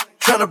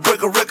 Tryna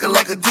break a record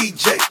like a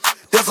DJ.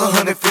 There's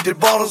 150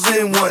 bottles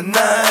in one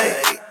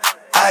night.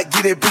 I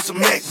get that bitch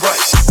some act right.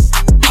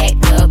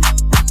 Act up.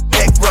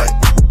 Act right.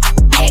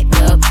 Act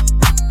up.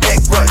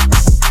 Act right.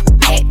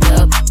 Act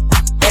up.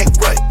 Act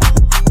right.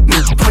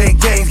 Niggas playing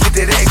games, get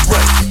that act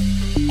right.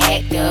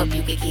 Act up,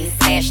 you could get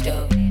smashed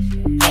up.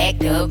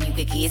 Act up, you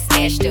could get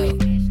smashed up.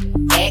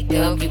 Act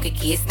up, you could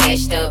get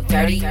snatched up.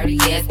 Dirty,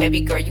 yes,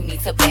 baby girl, you need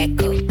to back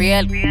up.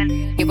 Real,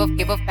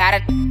 give a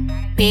fight a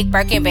big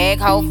Birkin bag,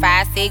 hold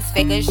 5-6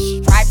 figures.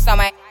 Stripes on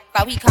my,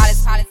 so he call his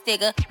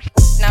sticker.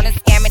 Now the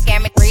scam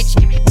it, rich.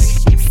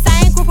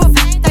 Same group of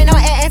they know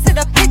add to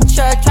the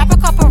picture. Drop a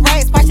couple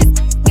rights, watch it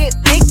get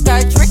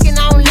bigger. Drinking,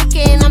 I'm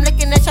licking, I'm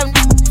looking at your.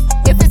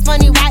 If it's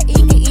money, why he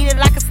can eat it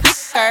like a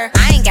slicker?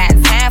 I ain't got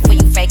time for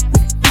you fake.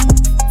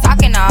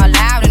 Talking all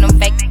loud in them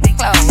fake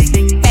clothes.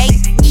 Fake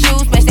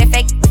shoes, match that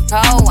fake.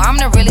 Oh, I'm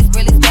the realest,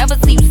 never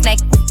see you snake.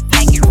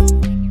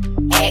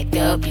 Act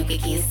up, you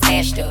could get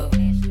smashed up.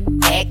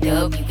 Act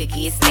up, you could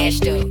get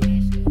smashed up.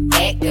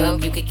 Act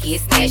up, you could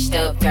get snatched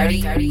up. Dirty,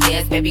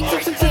 yes, baby girl.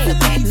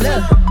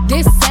 Look,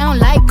 this sound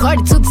like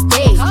Cardi to the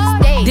stage.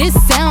 This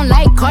sound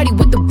like Cardi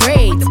with the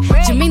braids.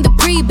 Jermaine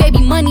Dupri, baby,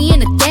 money in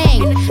the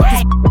thing. This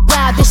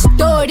wild, this shit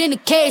throw it in the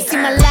case. See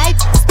my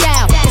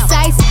lifestyle, it's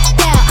ice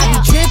down. I be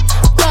dripped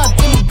up,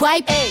 give me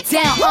wipe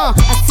down.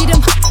 I see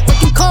them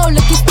looking cold,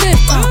 looking stiff.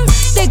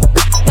 Thick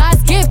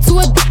God's gift to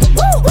a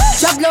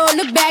drop low,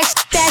 look back,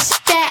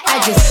 that.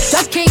 I just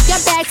drop kick,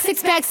 got back,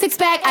 six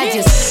pack. I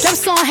just drop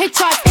song, hit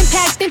charts,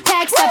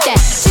 impact, stop that.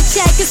 Shit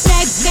check, it's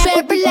smack,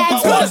 better relax.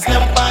 I wanna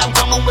slim fine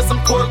woman with some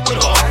pork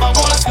with off. I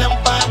wanna slim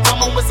fine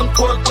woman with some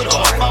pork with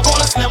off. I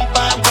wanna slim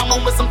fine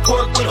woman with some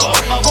pork with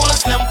off. I wanna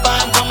slim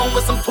fine woman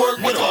with some pork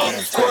with off.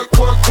 Pork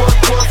with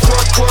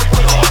off. Pork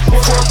with off.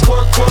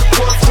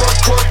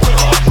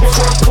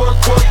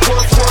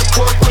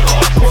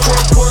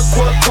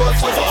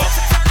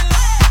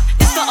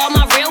 It's for all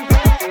my real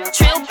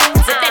trill.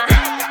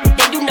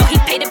 They you know he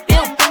paid the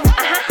bill.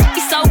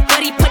 He's so good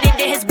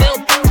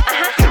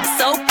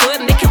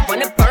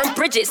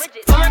Bridges.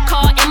 Foreign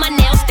car and my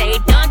nails stay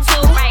done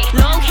too.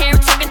 Long hair,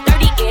 talking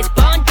 30-inch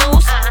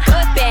bundles.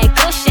 Good bag,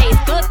 good shades,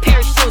 good pair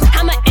of shoes.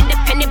 I'm an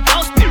independent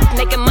boss,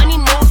 making money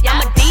move.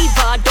 I'm a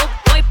diva, dope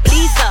boy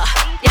pleaser.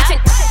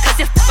 Watching cause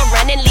if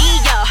around and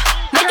leave ya.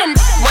 Make a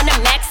wanna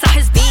max out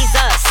his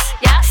visas.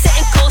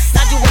 Sitting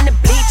cold-side, you wanna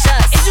bleach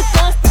us. Is you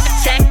gon'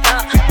 check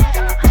up?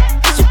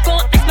 Is you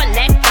gon' ice my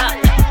neck up?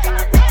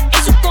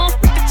 Is you gon'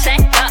 check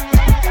up?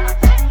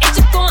 Is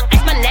you gon'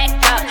 ice my neck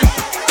up?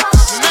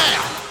 Now,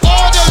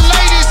 all the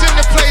ladies in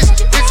the place,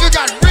 if you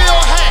got real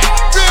hair,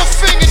 real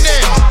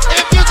fingernails,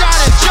 if you got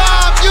a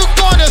job, you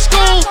going to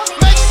school,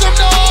 make some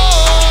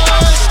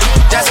noise.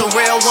 That's a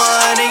real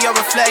one in your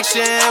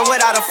reflection.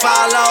 Without a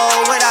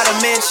follow, without a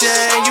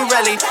mention. You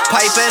really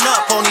piping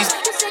up on these.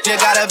 You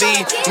gotta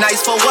be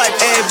nice for what?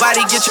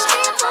 Everybody get your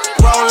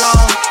roll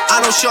on. I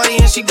know shorty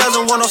and she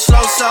doesn't want no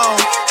slow song.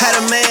 Had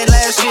a man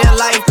last year,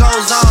 life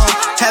goes on.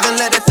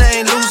 Haven't let that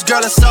thing loose,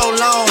 girl, in so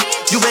long.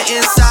 You been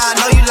inside,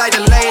 know you like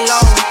to lay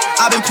low.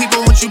 I've been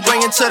peeping what you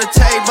bringing to the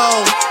table.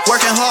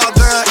 Working hard,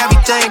 girl,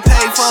 everything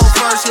paid for.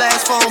 First,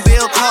 last phone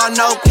bill, car,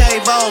 no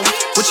cable.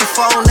 With your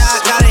phone out,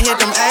 gotta hit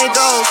them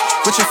angles.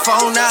 With your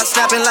phone out,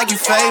 snapping like you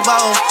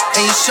Fable.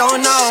 And you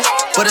showing off,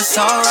 but it's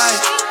alright.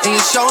 And you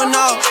showing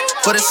off,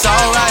 but it's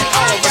alright.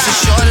 It's a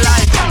short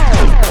life.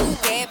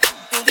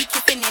 Then we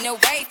kissing in a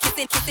wave,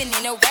 kissing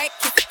in a wave,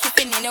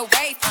 kissing in a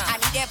wave. I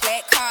need that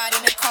black card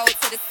and the code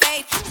to the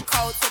safe,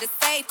 code to the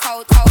safe,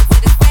 code to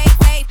the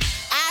safe.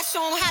 I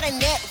show 'em how to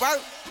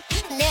network.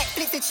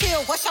 Netflix and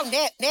chill. What's your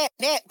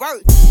net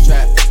worth?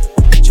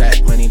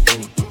 Trap, money,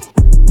 penny.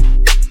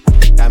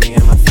 Got me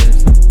in my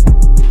feelings.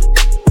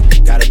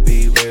 Gotta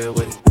be real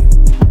with it.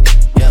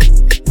 Yeah.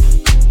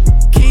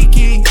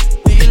 Kiki,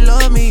 do you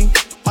love me?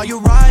 Are you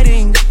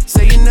riding?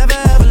 Say you never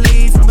ever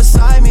leave from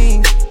beside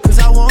me. Cause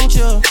I want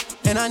you,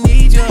 and I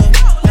need you.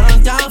 And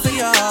I'm down for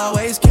you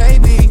always,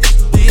 KB.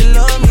 Do you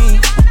love me?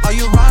 Are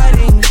you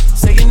riding?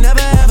 Say you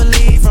never ever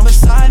leave from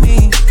beside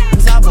me.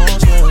 Cause I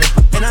want you,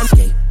 and I'm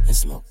skate and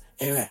smoke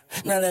and rap.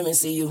 Now let me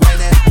see you bring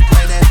that,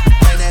 bring that,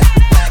 bring that,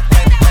 back,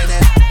 bring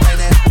that, bring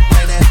that,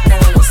 bring that. Now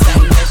let me see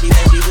you, that she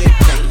with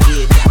paint.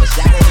 Yeah,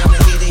 shot it, I'ma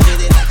hit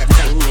it like a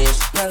can't miss.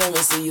 Now let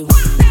me see you.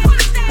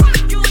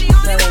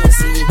 Now let me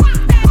see you.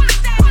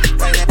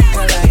 Bring that,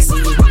 now let me see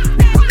you.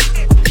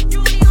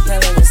 Now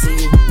let me see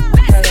you.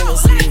 Now let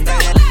me see you. Now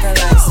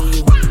let me see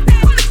you.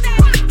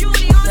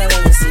 Now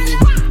let me see you.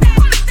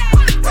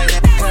 Bring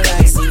that, now let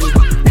me see you.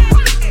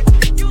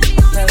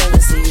 Now let me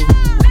see you.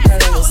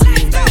 Now let me see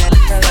you. Now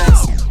let me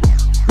see you.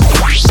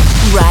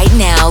 Right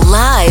now,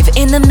 live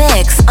in the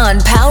mix on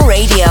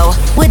POWRadio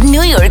with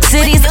New York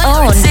City's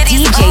own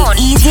DJ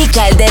Easy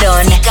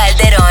Calderon.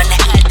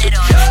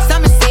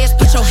 Simon says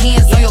put your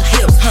hands on your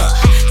hips,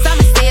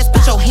 Simon says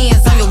put your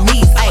hands on your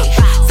knees, ayy.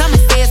 Simon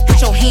says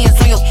put your hands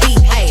on your feet,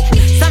 ayy.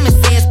 Simon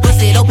says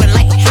bust it open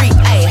like a freak,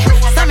 ayy.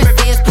 Simon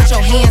says put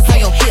your hands on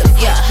your hips,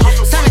 yeah.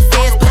 Simon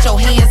says put your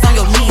hands on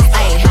your knees,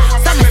 ayy.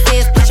 Simon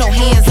says put your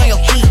hands on your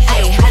feet,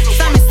 ayy.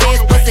 Simon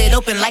says bust it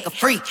open like a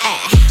freak,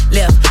 ayy.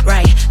 Left,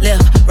 right,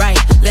 left,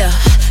 right, left,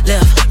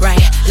 left,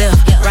 right,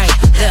 left, right,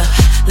 left,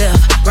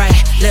 left, right,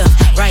 left,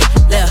 right,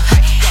 left,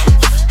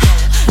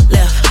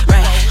 left,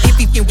 right. If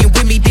he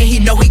with me, then he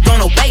know he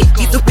gon' obey.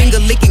 He's a finger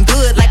licking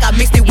good, like I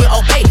mixed it with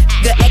Obey.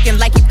 Good acting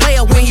like he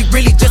player when he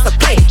really just a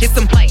play. It's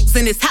some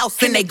in his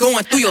house and they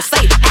going through your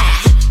safe.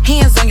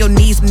 Hands on your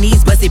knees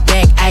bust it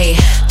back, ayy.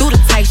 Through the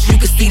tights you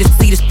can see the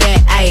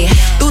fat, ayy.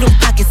 Through them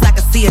pockets I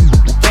can see a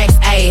racks,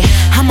 ayy.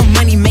 I'm a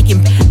money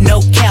making,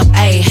 no cap,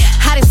 ayy.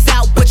 Hot as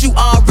out, but you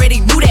already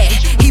knew that.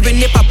 Even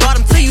if I brought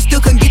him to you,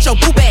 still couldn't get your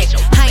boo back.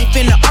 I ain't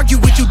finna argue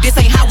with you, this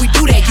ain't how we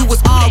do that. You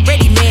was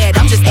already mad,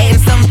 I'm just adding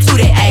something to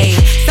that, ayy.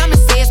 Simon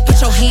says put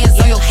your hands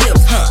on your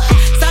hips,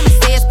 Simon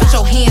says put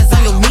your hands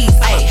on your knees,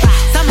 ayy.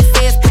 Simon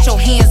says put your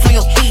hands on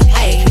your feet,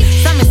 ayy.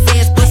 Simon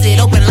says bust it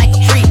open like a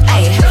freak,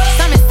 ayy.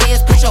 Simon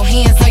says put your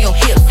hands on your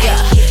hips,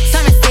 yeah.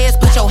 Simon says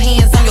put your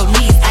hands on your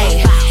knees,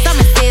 ayy.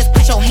 Simon says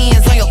put your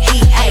hands on your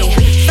feet, ayy.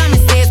 Simon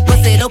says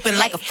bust it open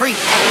like a freak,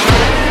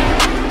 ayy.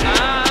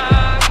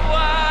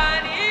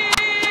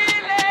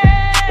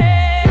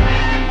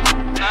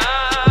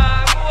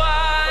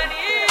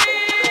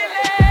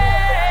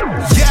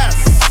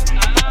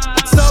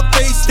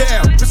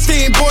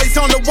 Boys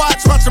on the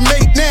watch them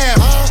make now.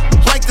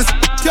 Like this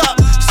up,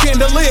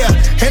 chandelier,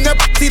 and that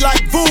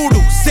like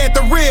voodoo,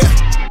 Santeria.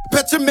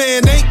 Bet your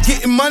man ain't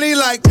getting money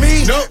like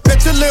me. Nope.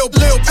 Bet your lil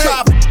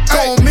chop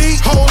on me.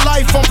 Whole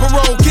life on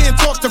parole, can't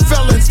talk to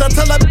felons. Now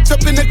tell that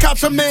up in the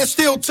cops, a man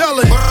still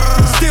telling.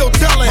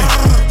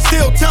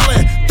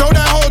 Throw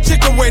that whole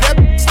chick away, that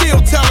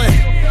still telling.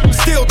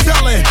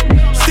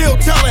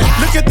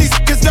 Look at these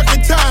niggas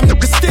ducking time,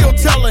 niggas still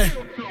telling.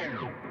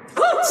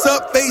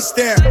 Sup, face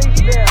there.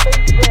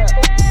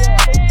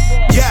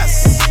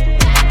 Yes.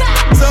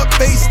 Sup,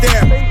 face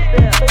there.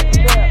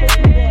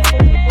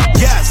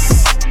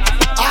 Yes.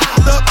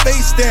 Sup,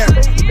 face there.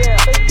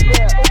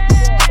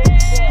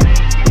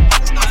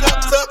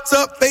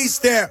 Sup, face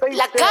there.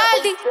 La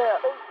Caldi,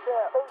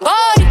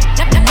 body,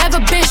 never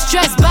been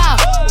stressed by.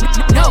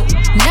 No,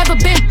 never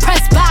been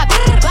pressed by.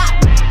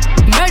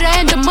 Murder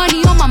and the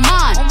money on my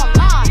mind.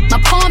 My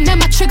palm and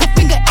my trigger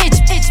finger itch.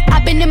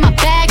 I've been in my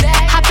bag,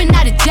 hopping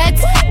out of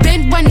jets,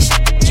 been running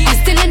and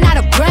stealing out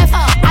of breath.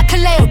 I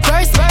can lay a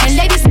verse and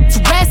ladies to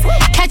rest.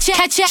 Catch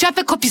it,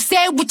 traffic, hope you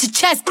say it with your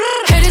chest.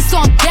 Hit this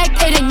on deck,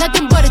 it ain't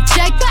nothing but a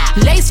check.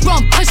 Lace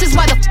from pushes,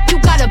 why the you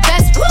got a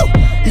vest? Woo!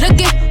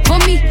 Looking for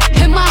me,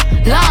 hit my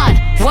line.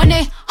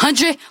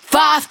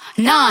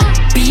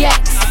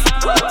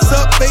 1-800-59-BX. What's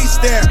up, bass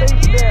there?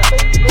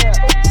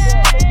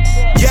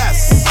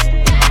 Yes.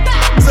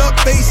 What's up,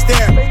 bass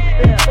there?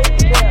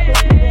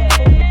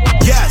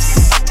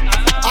 Yes.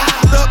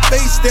 What's up,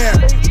 bass there?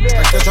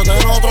 Es que yo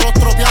tengo nosotros los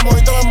tropeamos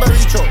y te lo han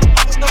bebicho.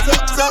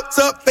 What's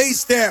up,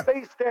 bass there?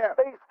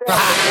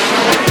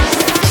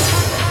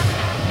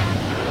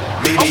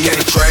 Meet me in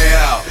the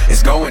trail,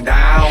 it's going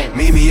down.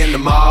 Meet me in the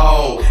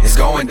mall, it's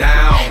going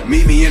down.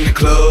 Meet me in the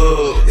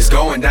club, it's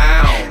going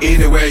down.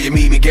 Anywhere you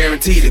meet me,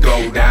 guaranteed to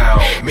go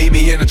down. Meet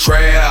me in the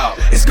trail,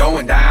 it's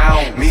going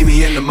down. Meet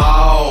me in the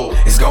mall,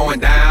 it's going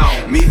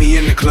down. Meet me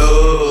in the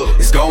club,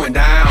 it's going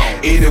down.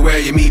 Anywhere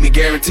you meet me,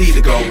 guaranteed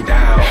to go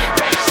down.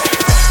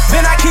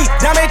 Then I keep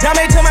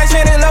dame to my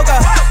shit and loca.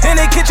 In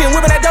the kitchen,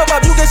 whipping that dope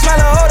up, you can smell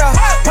a odor.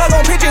 Plug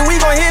on pitching,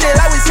 we gon' hit it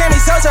like we Sammy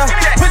Sosa.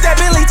 Put that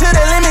Bentley to the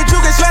limit, you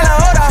can smell a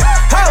odor.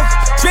 Ho,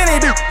 spin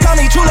it, call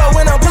me chulo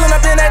when I'm pulling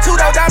up in that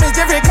two-door. Diamonds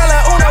different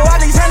color, uno. All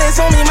these hundreds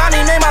on me,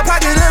 mommy made my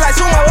pockets look like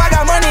sumo. I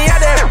got money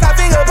out there, I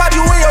finger pop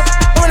you in your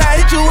when I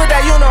hit you with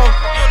that, you know.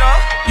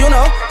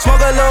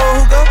 Smoke a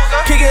little hookah,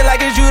 kick it like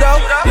it's judo.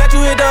 Let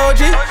you hit the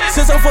OG,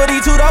 since I'm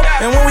 42 though.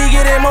 And when we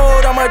get in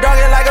mode, I'ma dog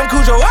it like I'm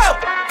Cujo.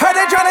 Whoa! Heard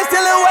they tryna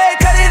steal away,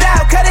 cut it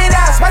out.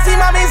 Spicy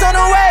mommy's on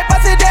the way,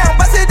 bust it down.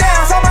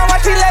 So my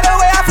watch, she let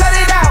away, I flood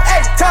it out.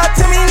 Ayy, talk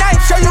to me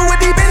nice, show you what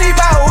deep in the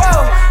bow.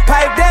 Whoa,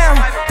 pipe down,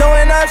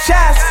 throwing up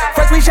shots.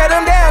 First we shut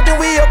them down, then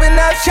we open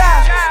up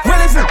shop.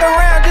 Really flip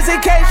around, just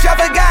in case y'all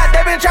forgot.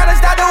 They been tryna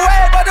stop the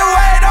way, but the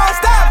way don't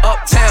stop.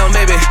 Uptown,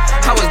 baby,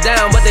 I was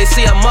down, but they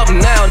see I'm up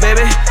now,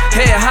 baby.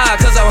 Head high,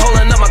 cause I'm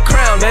holding up my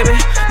crown, baby.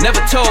 Never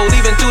told,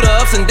 even through the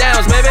ups and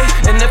downs, baby.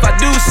 And if I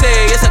do say,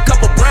 it's a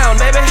couple brown,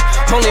 baby.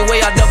 Only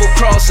way I double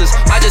crosses,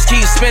 I just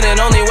keep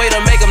spinning, only way to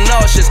make them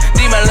nauseous.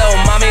 Demon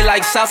little mommy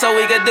like salsa,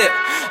 we could dip.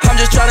 I'm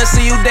just tryna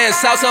see you dance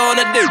salsa on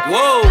the dip.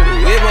 Whoa,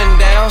 it went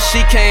down,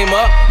 she came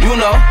up, you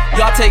know.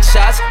 Y'all take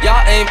shots,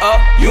 y'all aim up,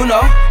 you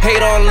know.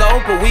 Hate on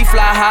low, but we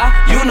fly high,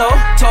 you know.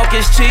 Talk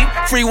is cheap,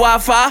 free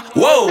Wi-Fi,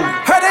 whoa.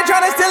 Heard they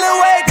tryna steal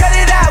away, cut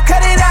it out.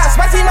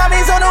 Spicy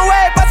mommy's on the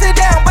way, bust it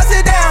down.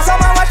 So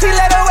my watch, she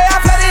let away,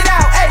 I flood it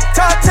out. Ayy,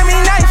 talk to me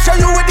nice, show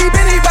you what deep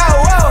in the bow.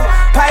 Whoa,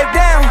 pipe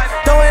down,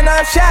 throwing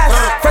up shots.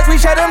 First we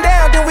shut them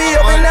down, then we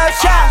open up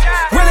shop.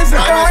 Really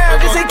flip around,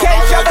 just in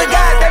case y'all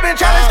forgot. They been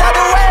tryna stop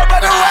the way,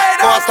 but the way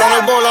don't Hasta en el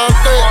stop.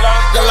 volante,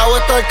 del lado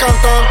está el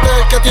cantante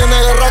que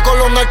tiene guerra con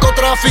los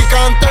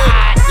narcotraficantes.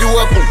 Y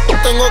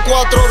tengo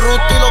 4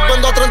 Ruti, los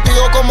vendo a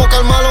 32 como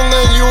Carmalón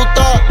en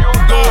Utah.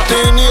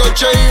 Tini,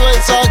 Oche y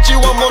Versace,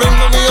 voy a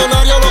morirme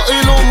millonario los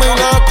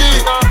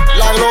Illuminati.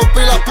 La glopa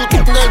y las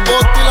putas del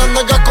bote y las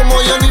nalgas como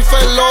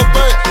Jennifer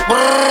López.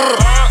 Brrr,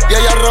 y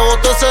ella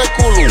rebota ese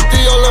culo.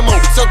 Tío le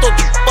mouse todo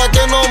pa'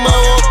 que no me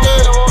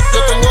bote.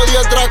 Yo tengo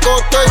 10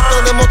 dracotes y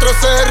tenemos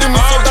 13 R y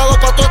mis soldados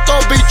pa' todos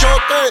estos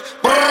bichotes.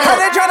 Heard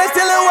they tryna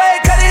steal away,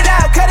 cut it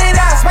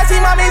out.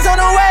 Spicy mommy's on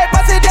the way,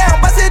 bust it down.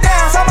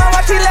 So my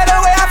watch, she let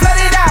away, I flood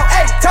it out.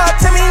 Ayy, talk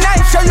to me nice,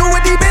 show you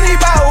what deep in the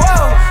bow.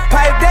 Whoa,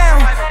 pipe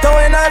down,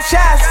 throwing up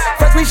shots.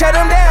 First we shut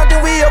them down,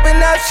 then we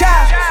open up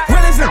shop.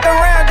 Really flip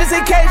around, just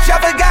in case y'all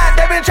forgot.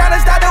 They been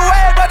tryna stop the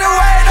way, but the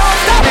way don't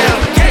stop.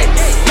 Yeah,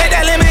 make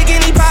that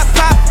Lamborghini pop.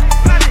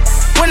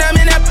 When I'm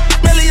in that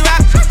Millie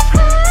rock.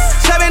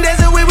 7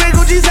 days a week with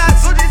Gucci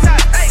socks.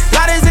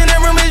 Loudest in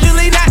the room is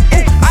usually not.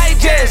 I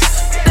just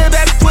the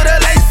back with a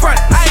lace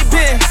front. I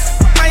been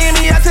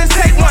Miami out since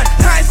take 1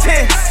 times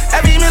 10.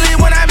 Every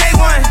million when I make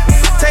one.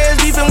 Tails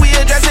beef and we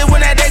address it when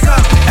that day come.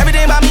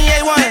 Everything about me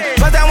A1.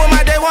 Bust down with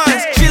my day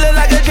ones. She look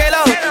like a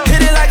J-Lo.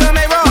 Hit it like a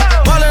May-Ro.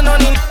 Ballin' on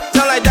these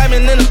sound like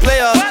Diamond in the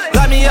playoff.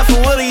 Lock me up for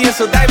Willie and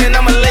so Diamond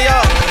I'ma lay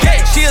off. Yeah,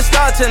 she a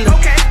star tender.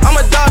 I'm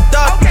a dog.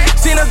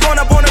 Seen her going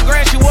up on the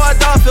grand, she wore a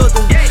dog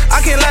filter. I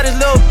can't let this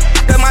little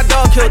that my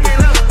dog killed her.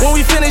 When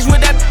we finish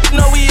with that,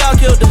 no, we all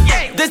killed her.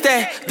 This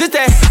that,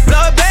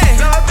 blood bang.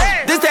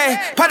 This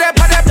that, pop that,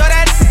 throw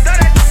that.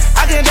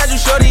 I can't judge you,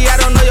 shorty, I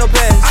don't know your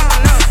past.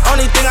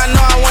 Only thing I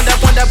know, I want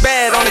that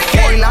bad on the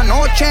cake. Hoy la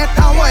noche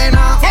está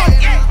buena,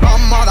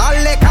 vamos a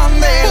darle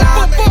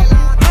candela.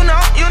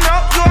 You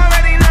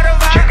already know the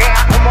vibe.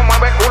 Chequea cómo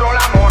mueve el culo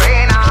la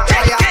morena.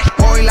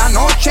 Hoy la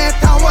noche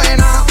está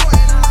buena,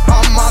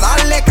 vamos a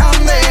darle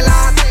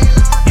candela.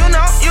 You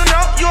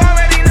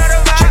already know the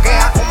vibe.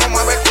 Chequea cómo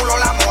mueve el culo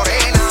la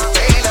morena.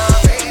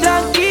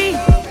 Tranqui,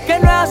 que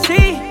no es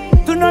así.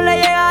 Tú no le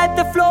llegas a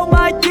este flow,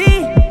 my G.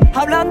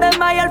 Hablan de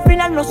más y al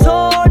final no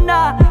son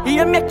nada. Y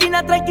yo en mi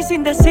esquina tranqui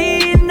sin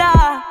decir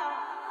nada.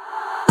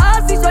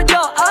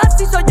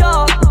 así soy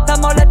yo. Te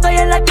molesto y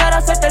en la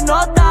cara se te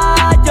nota.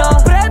 Yo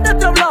prendo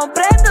otro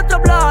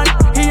blon,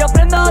 y yo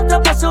prendo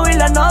otro pa' subir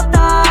la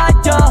nota.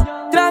 Yo,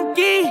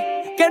 tranqui,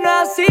 que no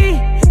es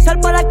así. Sal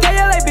por la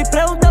calle, baby,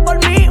 pregunta por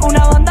mí.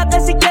 Una banda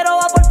que si quiero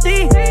va por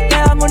ti. Te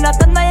dan una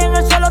tanda y en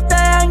el suelo te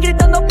dejan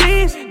gritando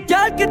please.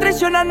 Ya el que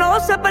traiciona no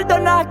se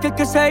perdona. Que el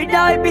que se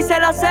irá, baby, se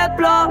la hace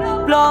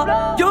blow, blow.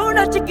 Yo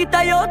una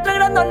chiquita y otra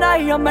grandona.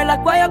 Y yo me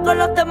la cuello con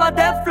los temas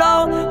de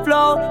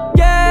flow,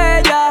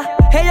 yeah, yeah.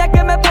 Ella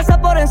que me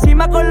pasa por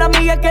encima con la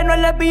amiga que no es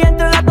lesbiana,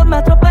 entre las dos me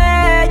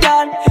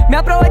atropellan. Me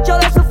aprovecho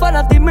de su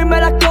fanatismo y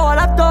me las cojo a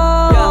las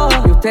dos.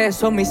 Y ustedes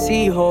son mis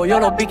hijos, yo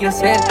los vi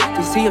crecer.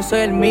 Y si yo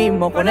soy el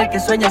mismo con el que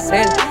sueña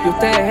ser. Y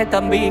ustedes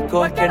están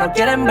bicos, que no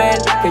quieren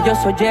ver que yo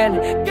soy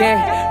el que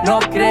no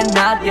cree en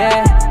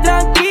nadie.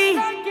 Tranqui,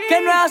 que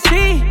no es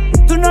así.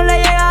 Tú no le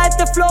llegas a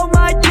este flow,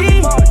 my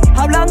G.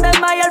 Hablan de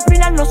más y al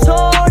final no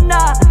son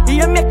nada. Y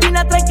yo en mi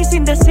esquina tranqui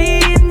sin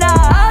decir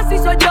nada. Así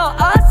soy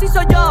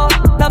yo.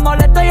 Te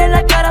molesto y en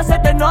la cara se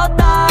te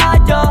nota.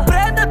 Yo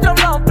prendo otro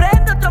blon,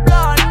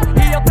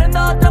 y yo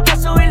prendo otro pa'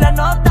 subir la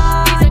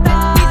nota.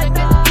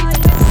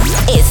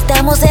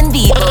 Estamos en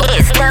vivo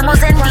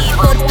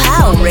por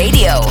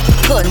POWRadio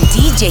con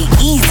DJ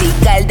Easy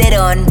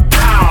Calderon.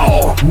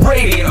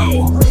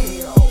 POWRadio.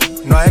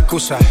 No hay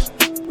excusa,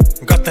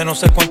 gasté no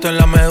sé cuánto en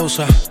la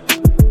medusa.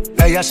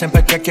 Ella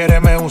siempre que quiere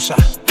me usa.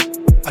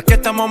 Aquí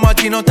estamos,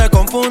 aquí no te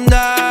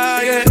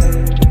confundas. Yeah.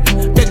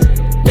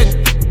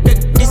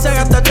 Y se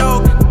gasta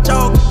choke.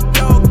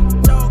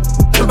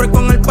 Siempre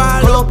con el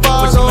palo,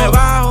 por si me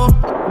bajo,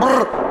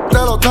 te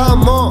lo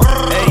damos.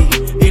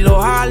 Ey, y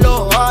lo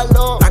jalo.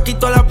 Aquí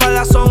todas las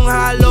balas son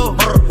jalo.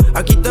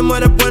 Aquí te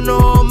mueres bueno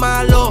o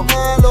malo.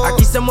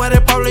 Aquí se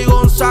muere Pablo y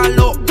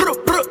Gonzalo.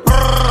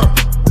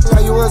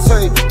 La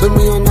USA, estoy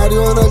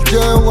millonario en el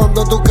jet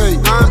jugando tu K.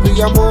 Te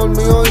llamo el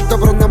mío y te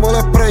prendemos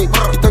el spray.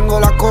 Y tengo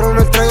la corona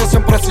en el traigo,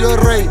 siempre he sido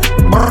el rey.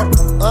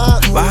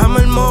 Bájame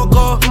el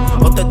moco,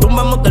 o te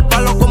tumbamos del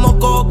palo como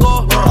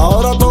coco.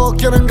 Ahora todos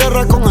quieren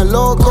guerra con el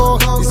loco.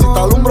 Y si te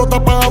alumbro te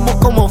apagamos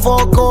como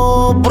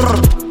foco.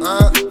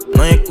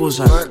 No hay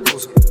excusa.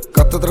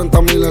 Gaste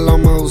 30,000 en la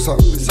medusa.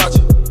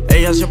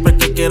 Ella siempre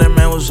que quiere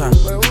me usa.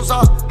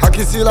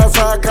 Aquí si la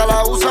saca,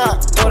 la usa.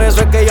 Por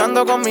eso es que yo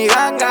ando con mi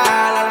ganga.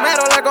 Al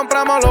almero le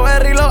compramos los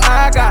R y los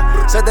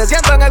AK.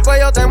 700 en el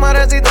cuello, te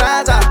mueres y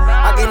traza.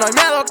 Aquí no hay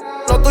miedo,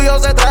 los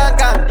tuyos se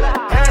trancan.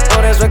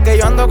 Por eso es que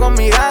yo ando con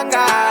mi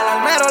ganga. Al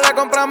almero le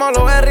compramos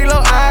los R y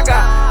los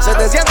AK.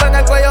 700 en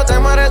el cuello, te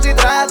mueres y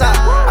traza.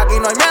 Aquí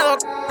no hay miedo,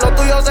 los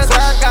tuyos se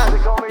trancan.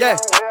 Yeah.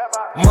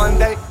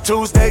 Monday,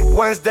 Tuesday,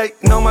 Wednesday,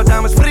 no my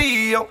diamonds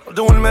frío.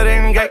 Doing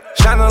merengue,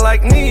 shining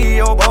like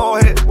Neo, ball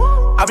head.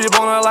 I be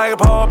ballin' like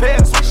Paul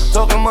Pierce.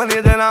 Talking money,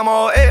 then I'm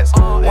all ears.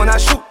 When I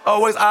shoot,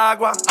 always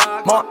agua.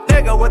 More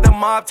nigga with the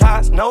mob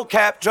ties, no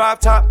cap, drop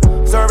top.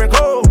 Serving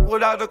cold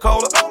without the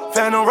cola.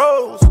 Phantom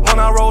Rose when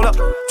I roll up.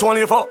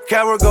 24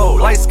 karat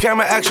gold, lights,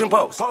 camera, action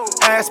pose.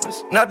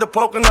 Aspens, not the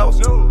Poconos.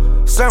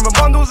 Serving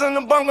bundles in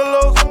the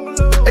bungalows.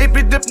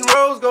 AP dipping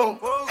rose gold.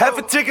 Half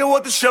a ticket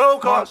what the show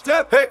cost.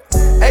 Hey.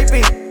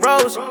 AP,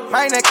 Rose,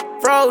 my neck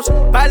froze,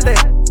 Valde,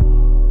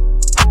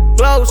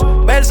 Close,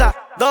 Versa,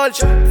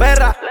 Dolce,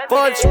 Ferra,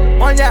 Porsche,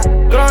 Moña,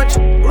 Grunge.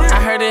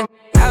 I heard it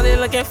out there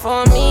looking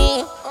for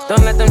me.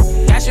 Don't let them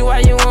ask you why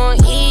you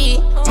won't eat.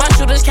 My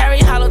shooters carry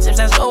hollow tips,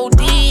 that's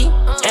OD.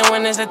 And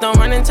when it's don't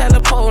run and tell the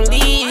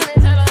police.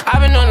 I've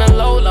been on the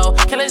low,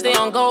 killers they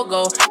on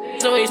go-go.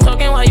 So he's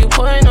talking while you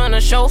putting on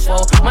a show for.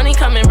 Money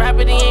coming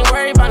rapid, he ain't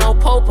worried about no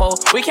popo.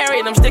 We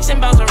carry them sticks and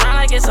bounce around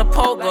like it's a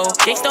pogo.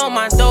 Gangsta on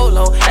my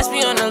dolo,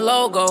 SB on the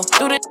logo.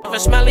 Do this for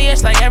smelly,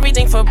 it's like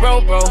everything for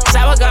bro.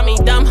 Sour got me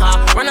dumb, huh?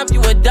 Run up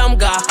you a dumb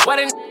guy.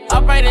 Why the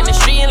upright in the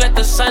street and let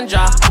the sun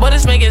drop?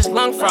 Bullets make his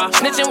lung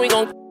frost. Snitching, we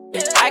gon'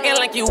 acting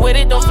like you with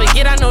it, don't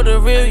forget I know the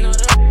real you.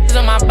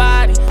 On my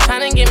body,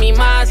 trying to get me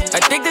miles.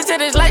 Addicted to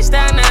this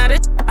lifestyle, now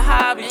this a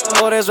hobby.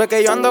 Por eso es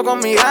que yo ando con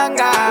mi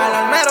ganga. Al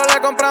almero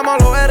le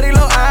compramos los R y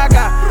los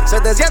AK.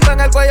 700 en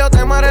el cuello,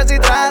 te mueres y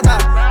trata.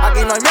 Aquí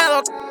no hay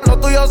miedo, los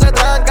tuyos se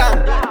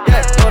trancan.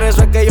 Yeah. Por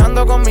eso es que yo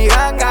ando con mi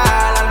ganga.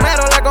 Al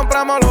almero le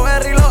compramos los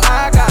R y los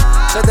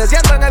AK.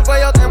 700 en el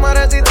cuello, te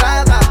mueres y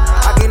trata.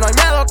 Aquí no hay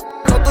miedo,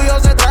 los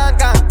tuyos se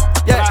trancan.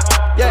 Yeah,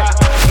 yeah.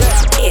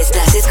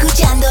 Estás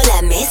escuchando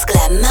la mezcla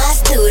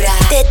más dura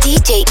de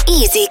DJ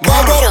Easy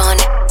Calderon.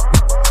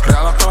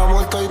 Real hasta la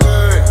muerte y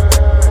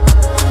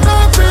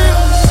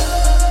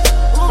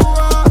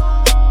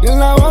y en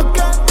la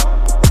boca,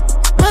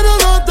 pero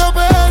no te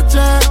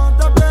peches.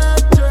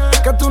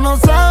 Que tú no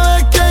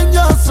sabes quién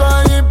yo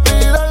soy y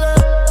pídele.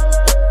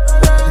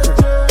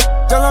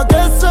 Yo lo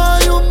que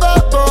soy un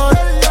bad boy.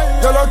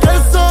 Yo lo que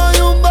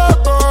soy un bad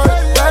boy,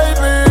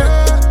 baby.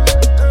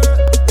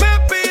 Me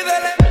pide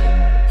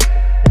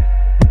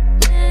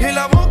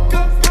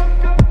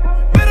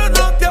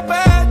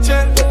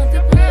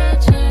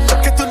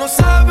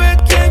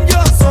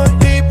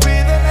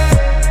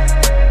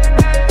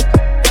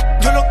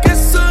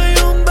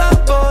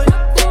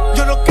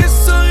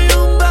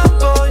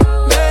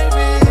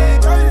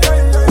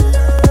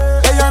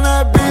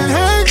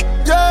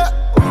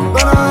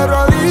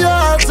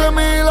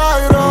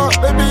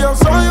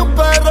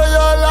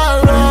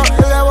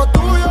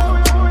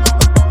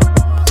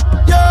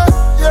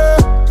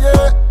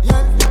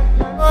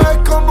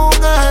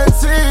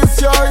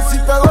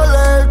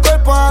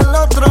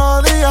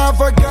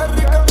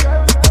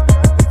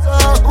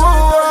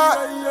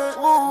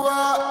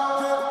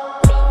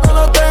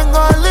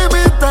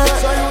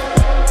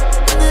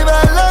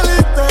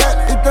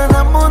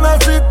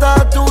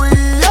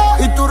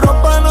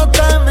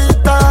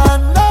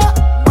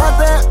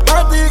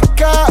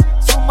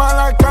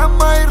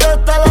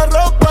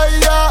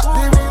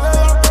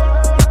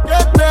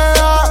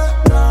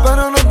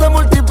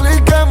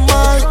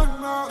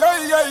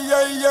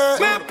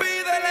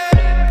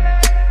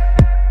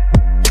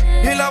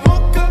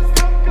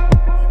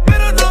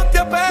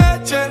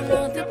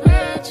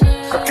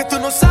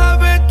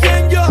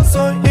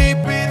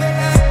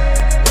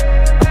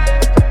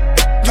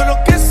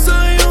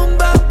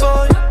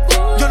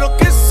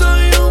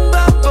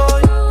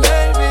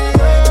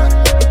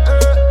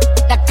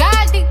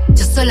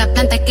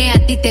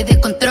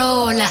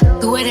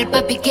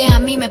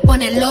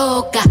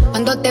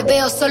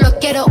veo, solo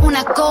quiero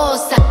una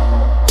cosa.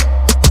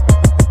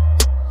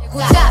 Me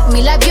gusta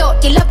mi labio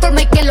y la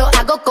forma en que lo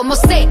hago, como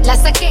sé, la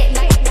saqué.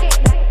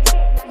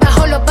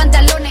 Bajo los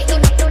pantalones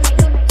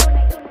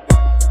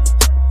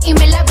y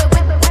me la veo.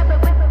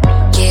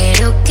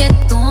 Quiero que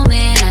tú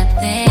me la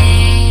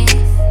des,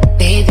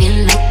 baby,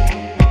 en la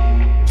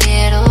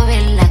quiero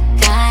verla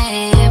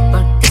caer,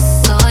 porque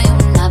soy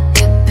una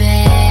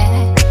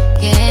bebé,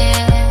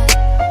 yeah,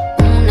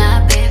 una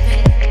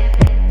bebé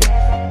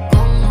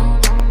con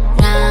un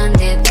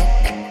grande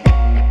bebé,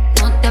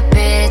 no te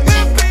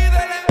apeches.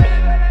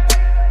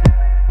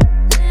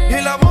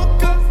 Y la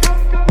boca,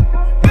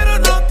 pero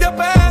no te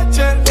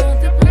apeches,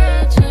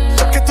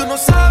 que tú no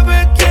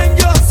sabes quién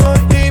yo soy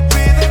y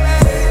pídele.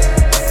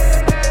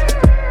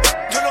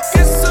 Yo lo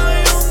que soy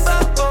un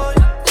bad boy,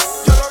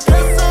 yo lo que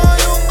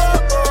soy un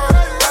bad boy,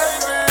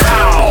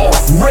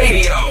 baby.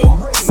 Radio.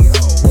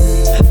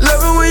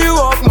 Love it when you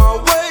walk my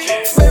way,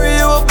 baby,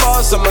 you a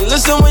boss. I'ma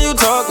listen when you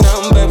talk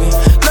now, baby.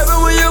 Love it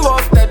when you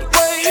walk that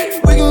way.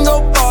 We can go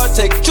far,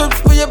 take trips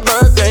for your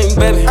birthday,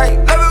 baby. Hey,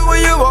 love it when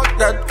you walk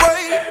that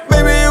way,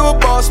 baby, you a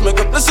boss. Make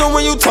up listen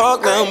when you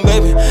talk now,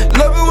 baby.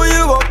 Love it when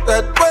you walk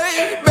that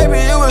way, baby,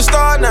 you a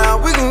star now.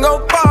 We can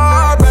go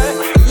far,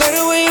 baby. Love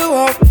it when you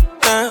walk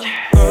now,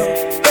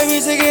 baby,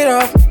 take it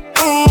off.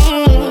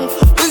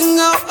 We can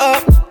go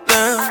up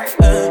now,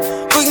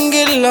 we can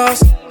get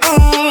lost.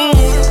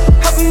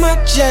 Hop in my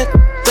jet,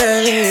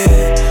 baby.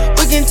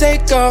 We can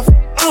take off.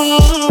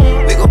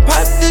 We gon'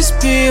 pop this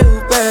pill,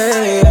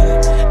 baby,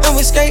 and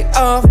we skate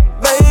off,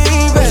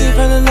 baby. Was you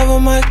fell in love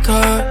with my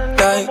car?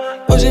 Like,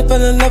 was you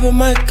fell in love with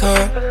my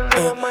car?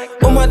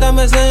 Oh, my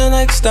diamonds laying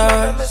like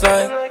stars,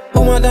 like,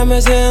 oh, my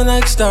diamonds laying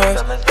like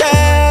stars.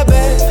 Yeah,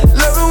 baby,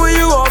 love it when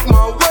you walk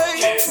my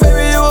way,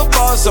 baby, you a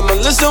boss. I'ma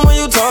listen when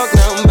you talk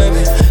now,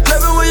 baby.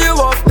 Love it when you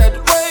walk that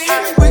way.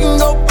 We can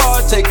go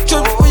far, take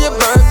trips for your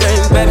birthday,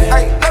 baby.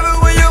 Hey, love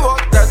it when you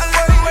walk that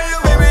way,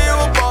 baby, you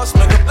a boss.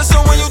 Make up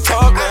listen when you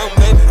talk now,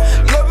 baby.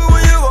 Love it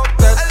when you walk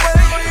that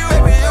way,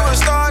 baby, you a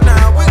star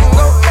now. We can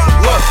go far.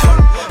 Look,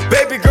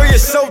 baby girl, you're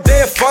so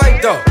damn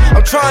fine though.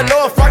 I'm trying to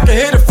know if I can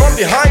hit it from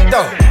behind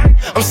though.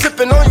 I'm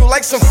sipping on you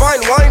like some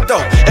fine wine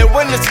though. And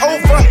when it's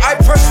over, I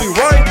press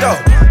rewind though.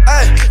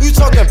 Ay, you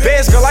talking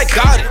bands, girl, I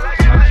got it.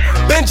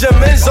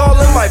 Benjamin's all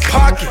in my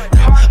pocket.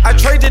 I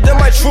traded in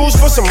my trues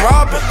for some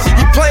robbers.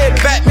 You playing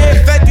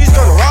Batman, Fetty's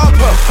gonna rob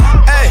her.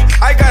 Ay,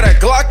 I got a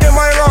Glock in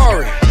my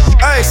Rari.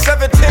 Ay,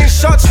 17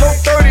 shots, no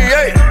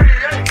 38.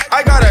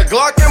 I got a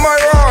Glock in my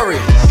Rari.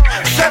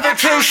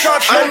 17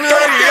 shots, no 38.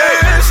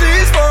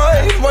 She's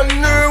mine,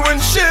 wonder when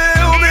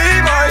she'll be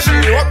mine.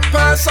 She walk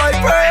past like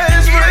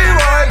praise,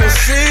 rewind and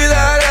see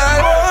that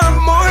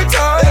one more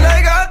time. And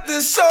I got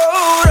this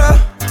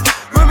soda,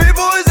 but me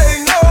boys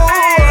they know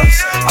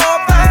us. All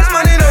fast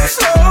money, no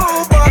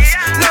slow bucks.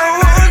 No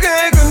one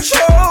can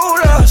control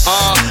us.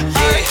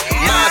 Yeah,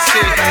 my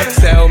shit.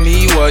 Tell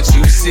me what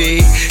you see.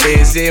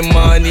 Is it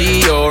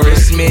money or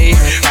it's me?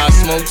 I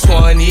smoke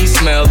 20,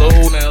 smell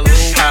old.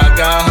 I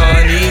got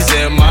honeys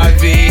in my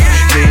V.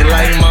 They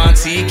like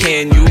Monty,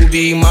 can you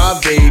be my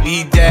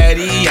baby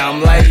daddy?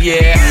 I'm like,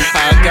 yeah.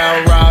 I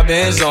got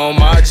robins on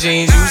my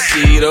jeans. You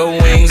see the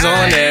wings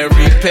on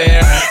every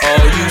pair.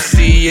 All you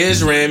see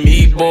is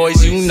Remy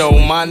boys. You know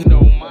my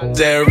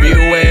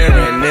everywhere.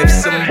 And if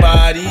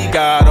somebody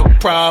got a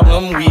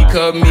problem, we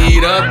could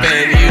meet up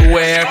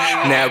anywhere.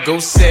 Now go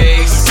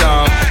say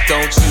some.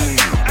 Don't you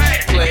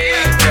play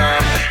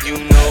dumb? You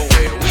know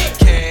where we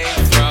came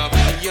from.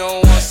 You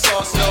don't want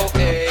sauce, no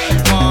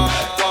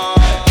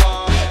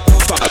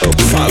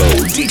Follow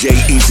DJ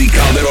Easy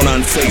Calderon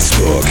on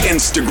Facebook,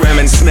 Instagram,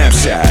 and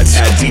Snapchat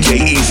at DJ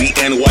Easy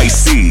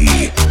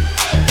NYC.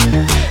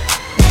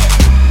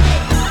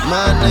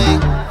 My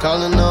name,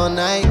 calling all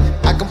night.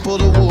 I can pull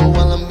the wool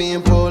while I'm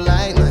being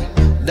polite. Like,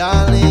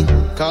 darling,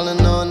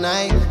 calling all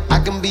night. I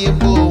can be a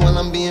bull while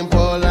I'm being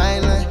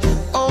polite. Like,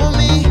 oh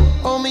me,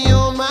 oh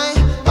my.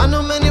 I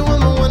know many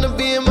women wanna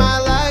be in my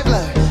life.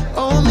 Like,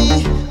 oh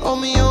me,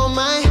 oh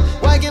my.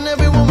 Why can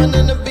every woman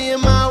end up being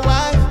my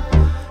wife?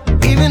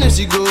 Even if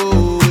she go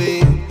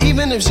away,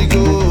 even if she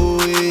go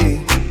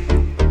away,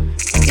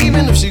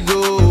 even if she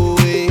go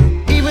away,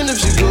 even if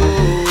she go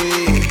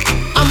away.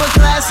 I'm a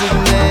classic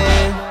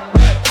man.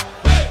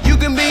 You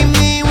can be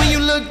me when you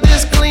look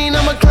this clean.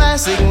 I'm a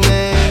classic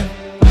man.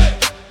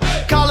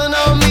 Calling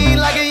on me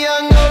like a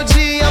young OG.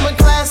 I'm a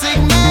classic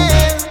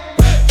man.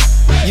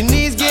 Your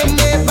knees get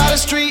made by the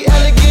street,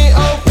 elegant,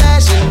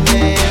 old-fashioned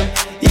man.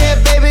 Yeah,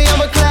 baby,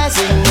 I'm a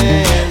classic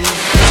man.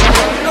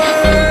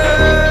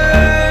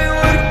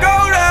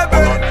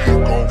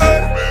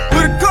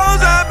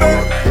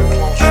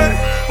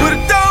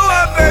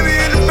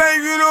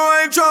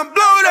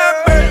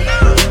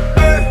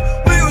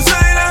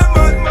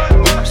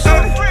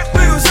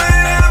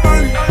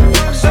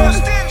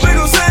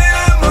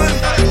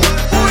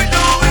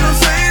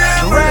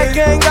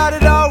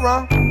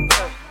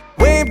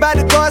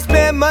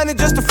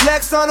 Just to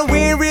flex on it, we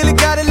ain't really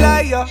got it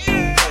like ya.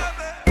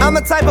 I'm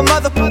the type of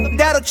motherfucker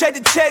that'll check the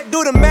check,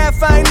 do the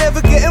math, I ain't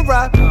never getting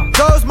robbed.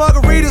 Those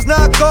margaritas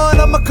not going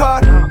on my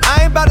card.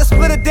 I ain't about to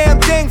split a damn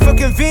thing for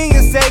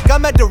convenience sake.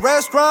 I'm at the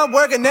restaurant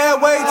working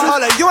that waitress.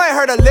 Hold up, you ain't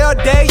heard of Lil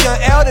Day, young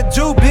L, the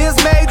Jew biz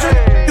major.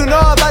 You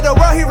know about the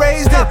world he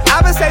raised in.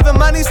 I've been saving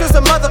money since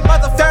a mother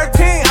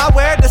 13. I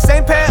wear the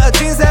same pair of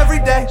jeans every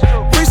day.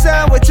 Free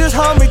sandwiches,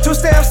 homie, 2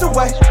 stamps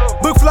away.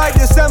 Book flight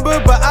December,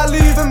 but I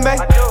leave in May.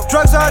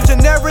 Drugs are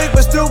generic,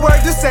 but still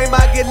work the same.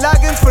 I get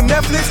logins for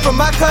Netflix from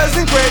my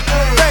cousin Greg.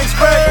 Thanks,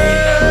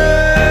 Greg.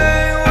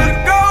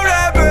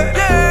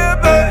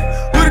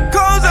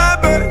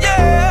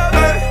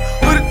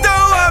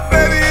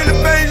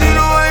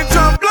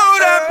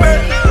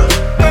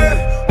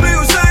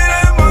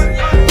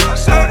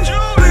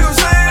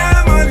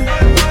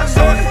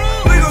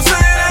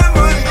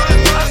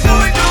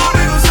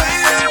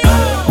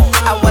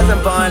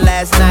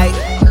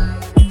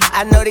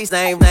 I know these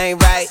names ain't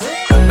right,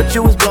 but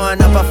you was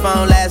blowing up her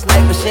phone last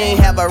night, but she ain't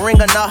have a ring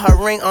or not her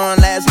ring on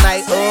last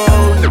night.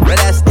 Ooh, but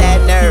that's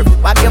that nerve.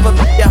 Why give a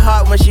bitch your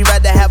heart when she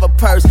rather have a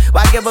purse?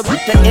 Why give a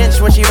bitch an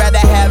inch when she rather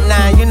have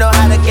 9? You know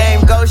how the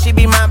game goes, she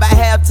be mine by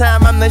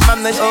halftime. I'm the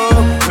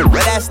ooh,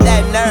 but that's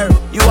that nerve.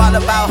 You all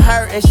about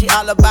her and she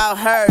all about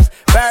hers.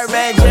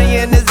 Birdman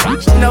Jr. and this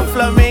bitch, no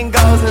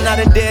flamingos, and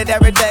I done did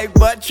everything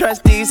but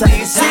trust these.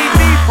 See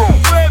people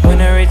when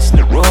I reach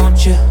the road,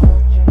 you.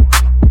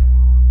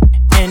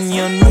 And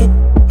your knit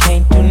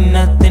can't do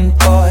nothing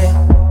for you.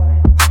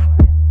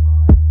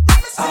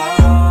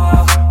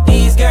 Oh,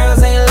 these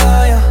girls ain't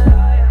loyal.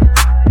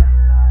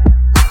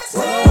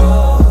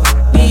 Whoa,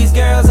 these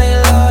girls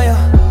ain't loyal.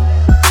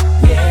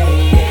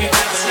 Yeah.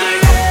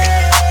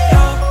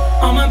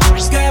 All my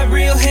bitches got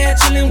real hair,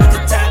 chillin' with the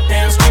top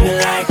down, screaming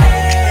like,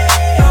 hey,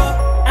 yo.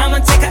 I'ma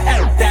take her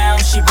out down,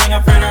 she bring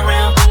her friend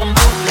around, I'm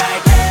moving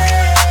like,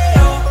 hey,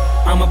 yo.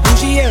 I'm a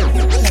bougie, yeah,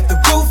 like the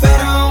roof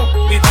at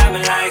home, we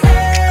vibing like, hey.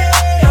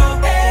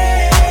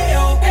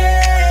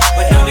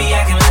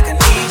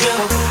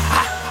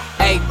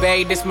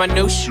 Babe, this my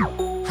new shoe.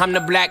 I'm the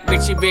black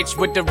bitchy bitch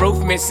with the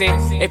roof missing.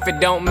 If it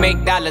don't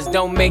make dollars,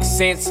 don't make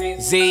sense.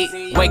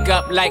 Z, wake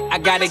up like I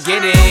gotta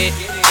get it.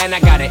 And I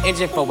got an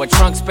engine for a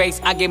trunk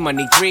space. I get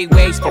money 3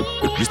 ways,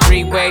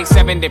 3 ways,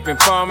 7 different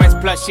formats.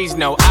 Plus she's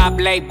no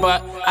oblate,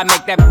 but I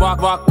make that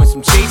walk with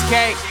some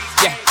cheesecake.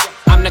 Yeah,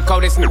 I'm the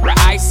coldest nigga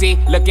I see.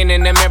 Looking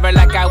in the mirror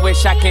like I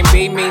wish I can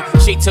be me.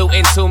 She too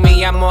into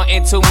me, I'm more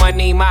into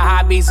money. My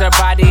hobbies, her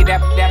body,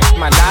 that's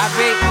my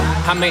lobby.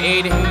 I'ma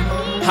eat it,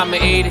 I'ma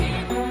eat it.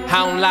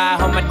 I don't lie,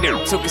 on my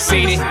dick, too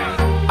conceited.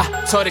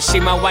 I told her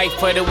she my wife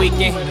for the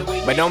weekend,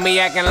 but don't be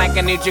acting like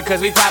I need you, cause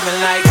we poppin'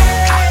 like,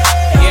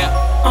 yeah.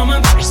 All my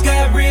bitches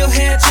got real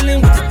hair,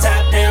 chillin' with the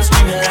top down,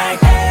 screaming like,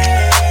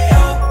 hey, yo.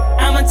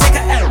 I'ma take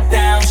her out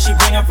down, she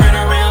bring her friend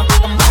around,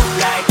 I'm moving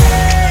like,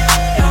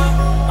 hey, yo.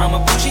 I'm a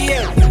bougie,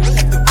 yeah,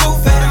 like the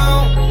roof at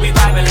home, we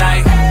poppin'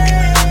 like,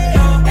 hey,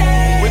 yo.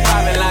 We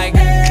poppin' like,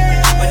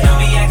 but don't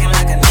be acting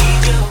like I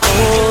need you.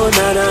 Oh,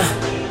 nana,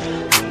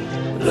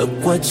 look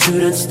what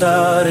you done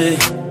started.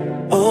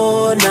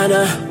 Oh,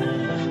 nana,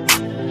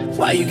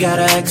 why you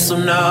gotta act so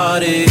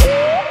naughty?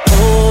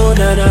 Oh,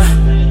 nana,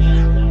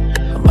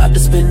 I'm about to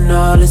spend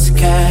all this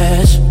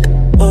cash.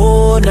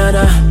 Oh,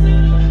 nana,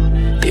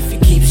 if you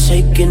keep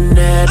shaking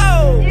that.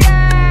 Oh,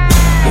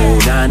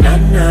 na na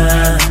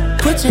na,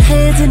 put your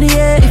hands in the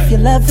air if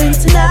you're loving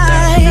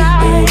tonight.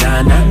 Oh,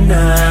 na na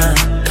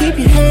na, keep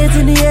your hands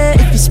in the air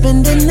if you're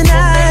spending the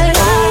night.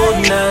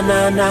 Oh, na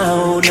na na,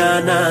 oh,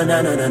 na na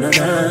na na na na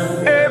na.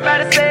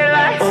 Everybody say it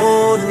like,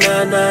 oh,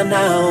 na na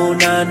na, oh,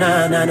 na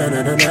na na na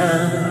na na na.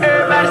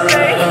 Everybody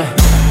say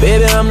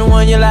baby, I'm the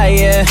one you like,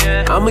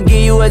 yeah. I'ma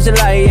give you what you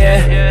like,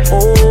 yeah.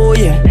 Oh,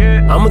 yeah.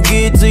 I'ma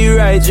give it to you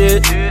right, yeah.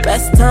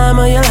 Best time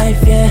of your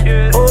life,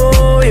 yeah.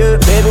 Oh, yeah.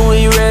 Baby,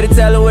 when you ready,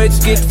 tell her where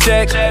you get the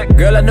check.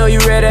 Girl, I know you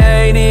ready,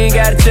 I ain't even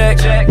got to check.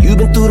 You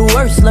been through the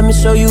worst, let me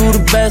show you the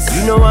best.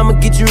 You know I'ma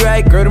get you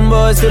right, girl, them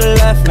boys to the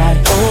left, like,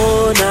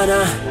 oh,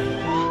 na-na,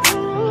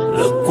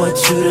 look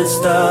what you done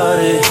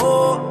started.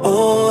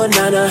 Oh,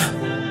 na-na,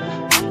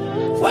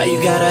 why you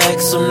gotta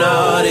act so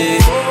naughty?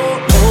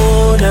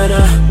 Oh,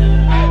 na-na,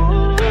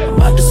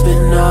 about to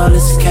spend all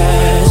this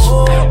cash.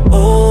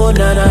 Oh,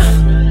 nana,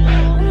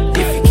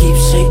 if you keep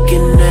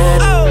shaking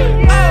that. Oh,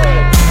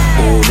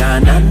 na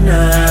na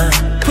na,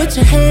 put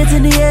your hands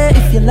in the air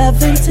if you're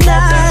loving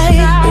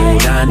tonight. Oh,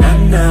 na na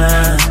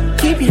na,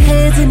 keep your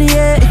hands in the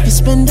air if you're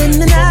spending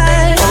the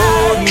night.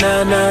 Oh,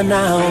 na na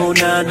na, oh,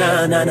 na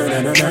na na na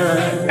na na.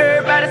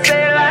 Everybody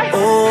say it like,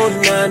 oh,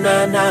 na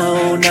na na,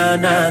 oh, na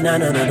na na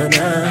na na na.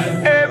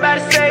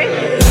 Everybody say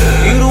it.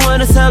 You the one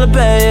to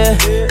celebrate, yeah.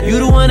 You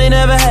the one they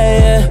never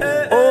had,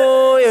 yeah.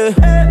 Oh,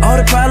 yeah. All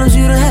the problems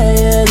you done had,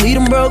 yeah. Leave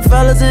them broke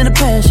fellas in the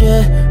past,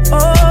 yeah.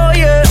 Oh,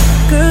 yeah.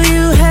 Girl,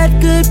 you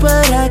had good,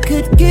 but I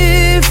could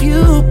give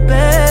you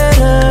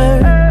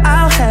better.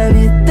 I'll have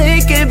you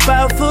thinking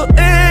about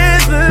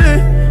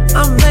forever.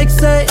 I'm like,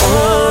 say,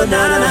 oh,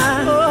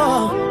 na-na.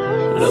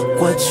 Oh,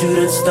 look what you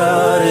done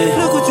started.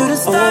 Look what you done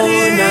started.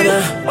 Oh, na-na.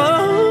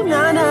 Oh,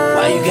 na-na.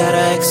 Why you gotta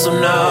act so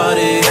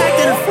naughty?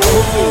 Acting a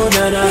fool. Oh,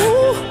 na-na.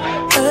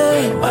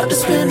 about to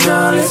spend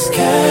all this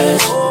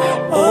cash.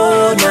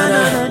 Oh,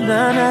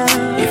 na-na,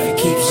 if you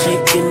keep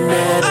shaking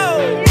that.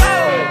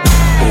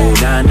 Oh,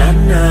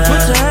 na-na,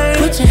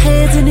 put your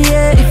hands in the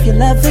air if you're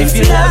loving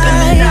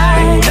tonight.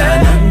 Oh,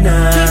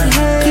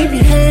 na-na, keep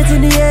your hands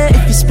in the air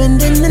if you're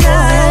spending the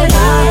night.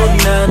 Oh,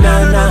 na-na,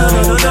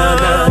 oh,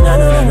 na-na.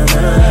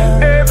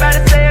 Everybody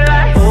say it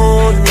like.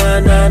 Oh,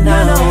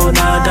 na-na, oh,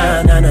 na-na.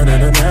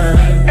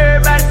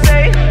 Everybody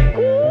say.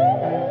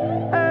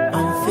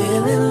 I'm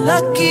feeling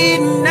lucky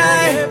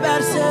tonight.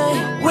 Everybody say.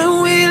 When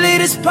we leave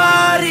this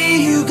party,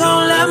 you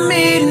gon' love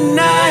me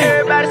tonight.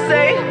 Everybody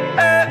say.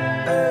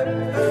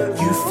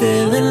 You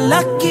feeling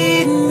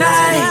lucky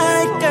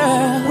tonight,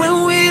 girl. When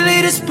we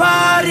leave this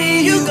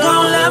party, you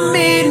gon' love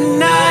me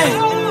tonight.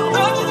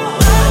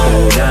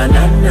 Oh,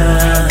 na-na-na.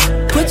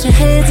 Put your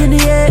hands in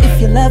the air if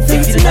you're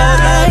loving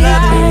tonight.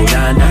 Oh,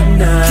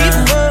 na-na-na.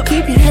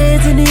 Keep your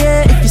hands in the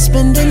air if you're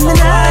spending the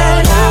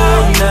night.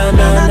 Oh,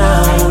 na-na-na,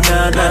 oh,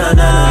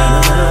 na-na-na.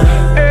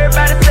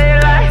 Everybody say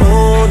it like.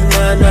 Oh,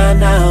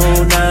 na-na-na,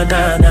 oh,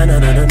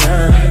 na-na-na.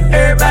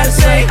 Everybody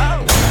say.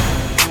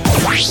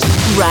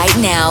 Right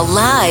now,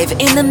 live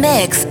in the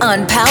mix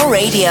on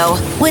POWRadio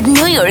with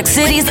New York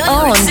City's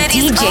own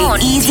DJ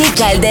Easy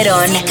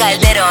Calderon.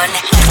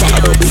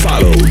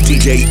 Follow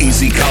DJ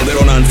Easy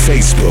Calderon on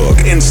Facebook,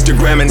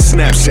 Instagram, and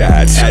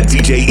Snapchat at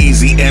DJ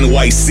Easy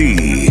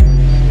NYC.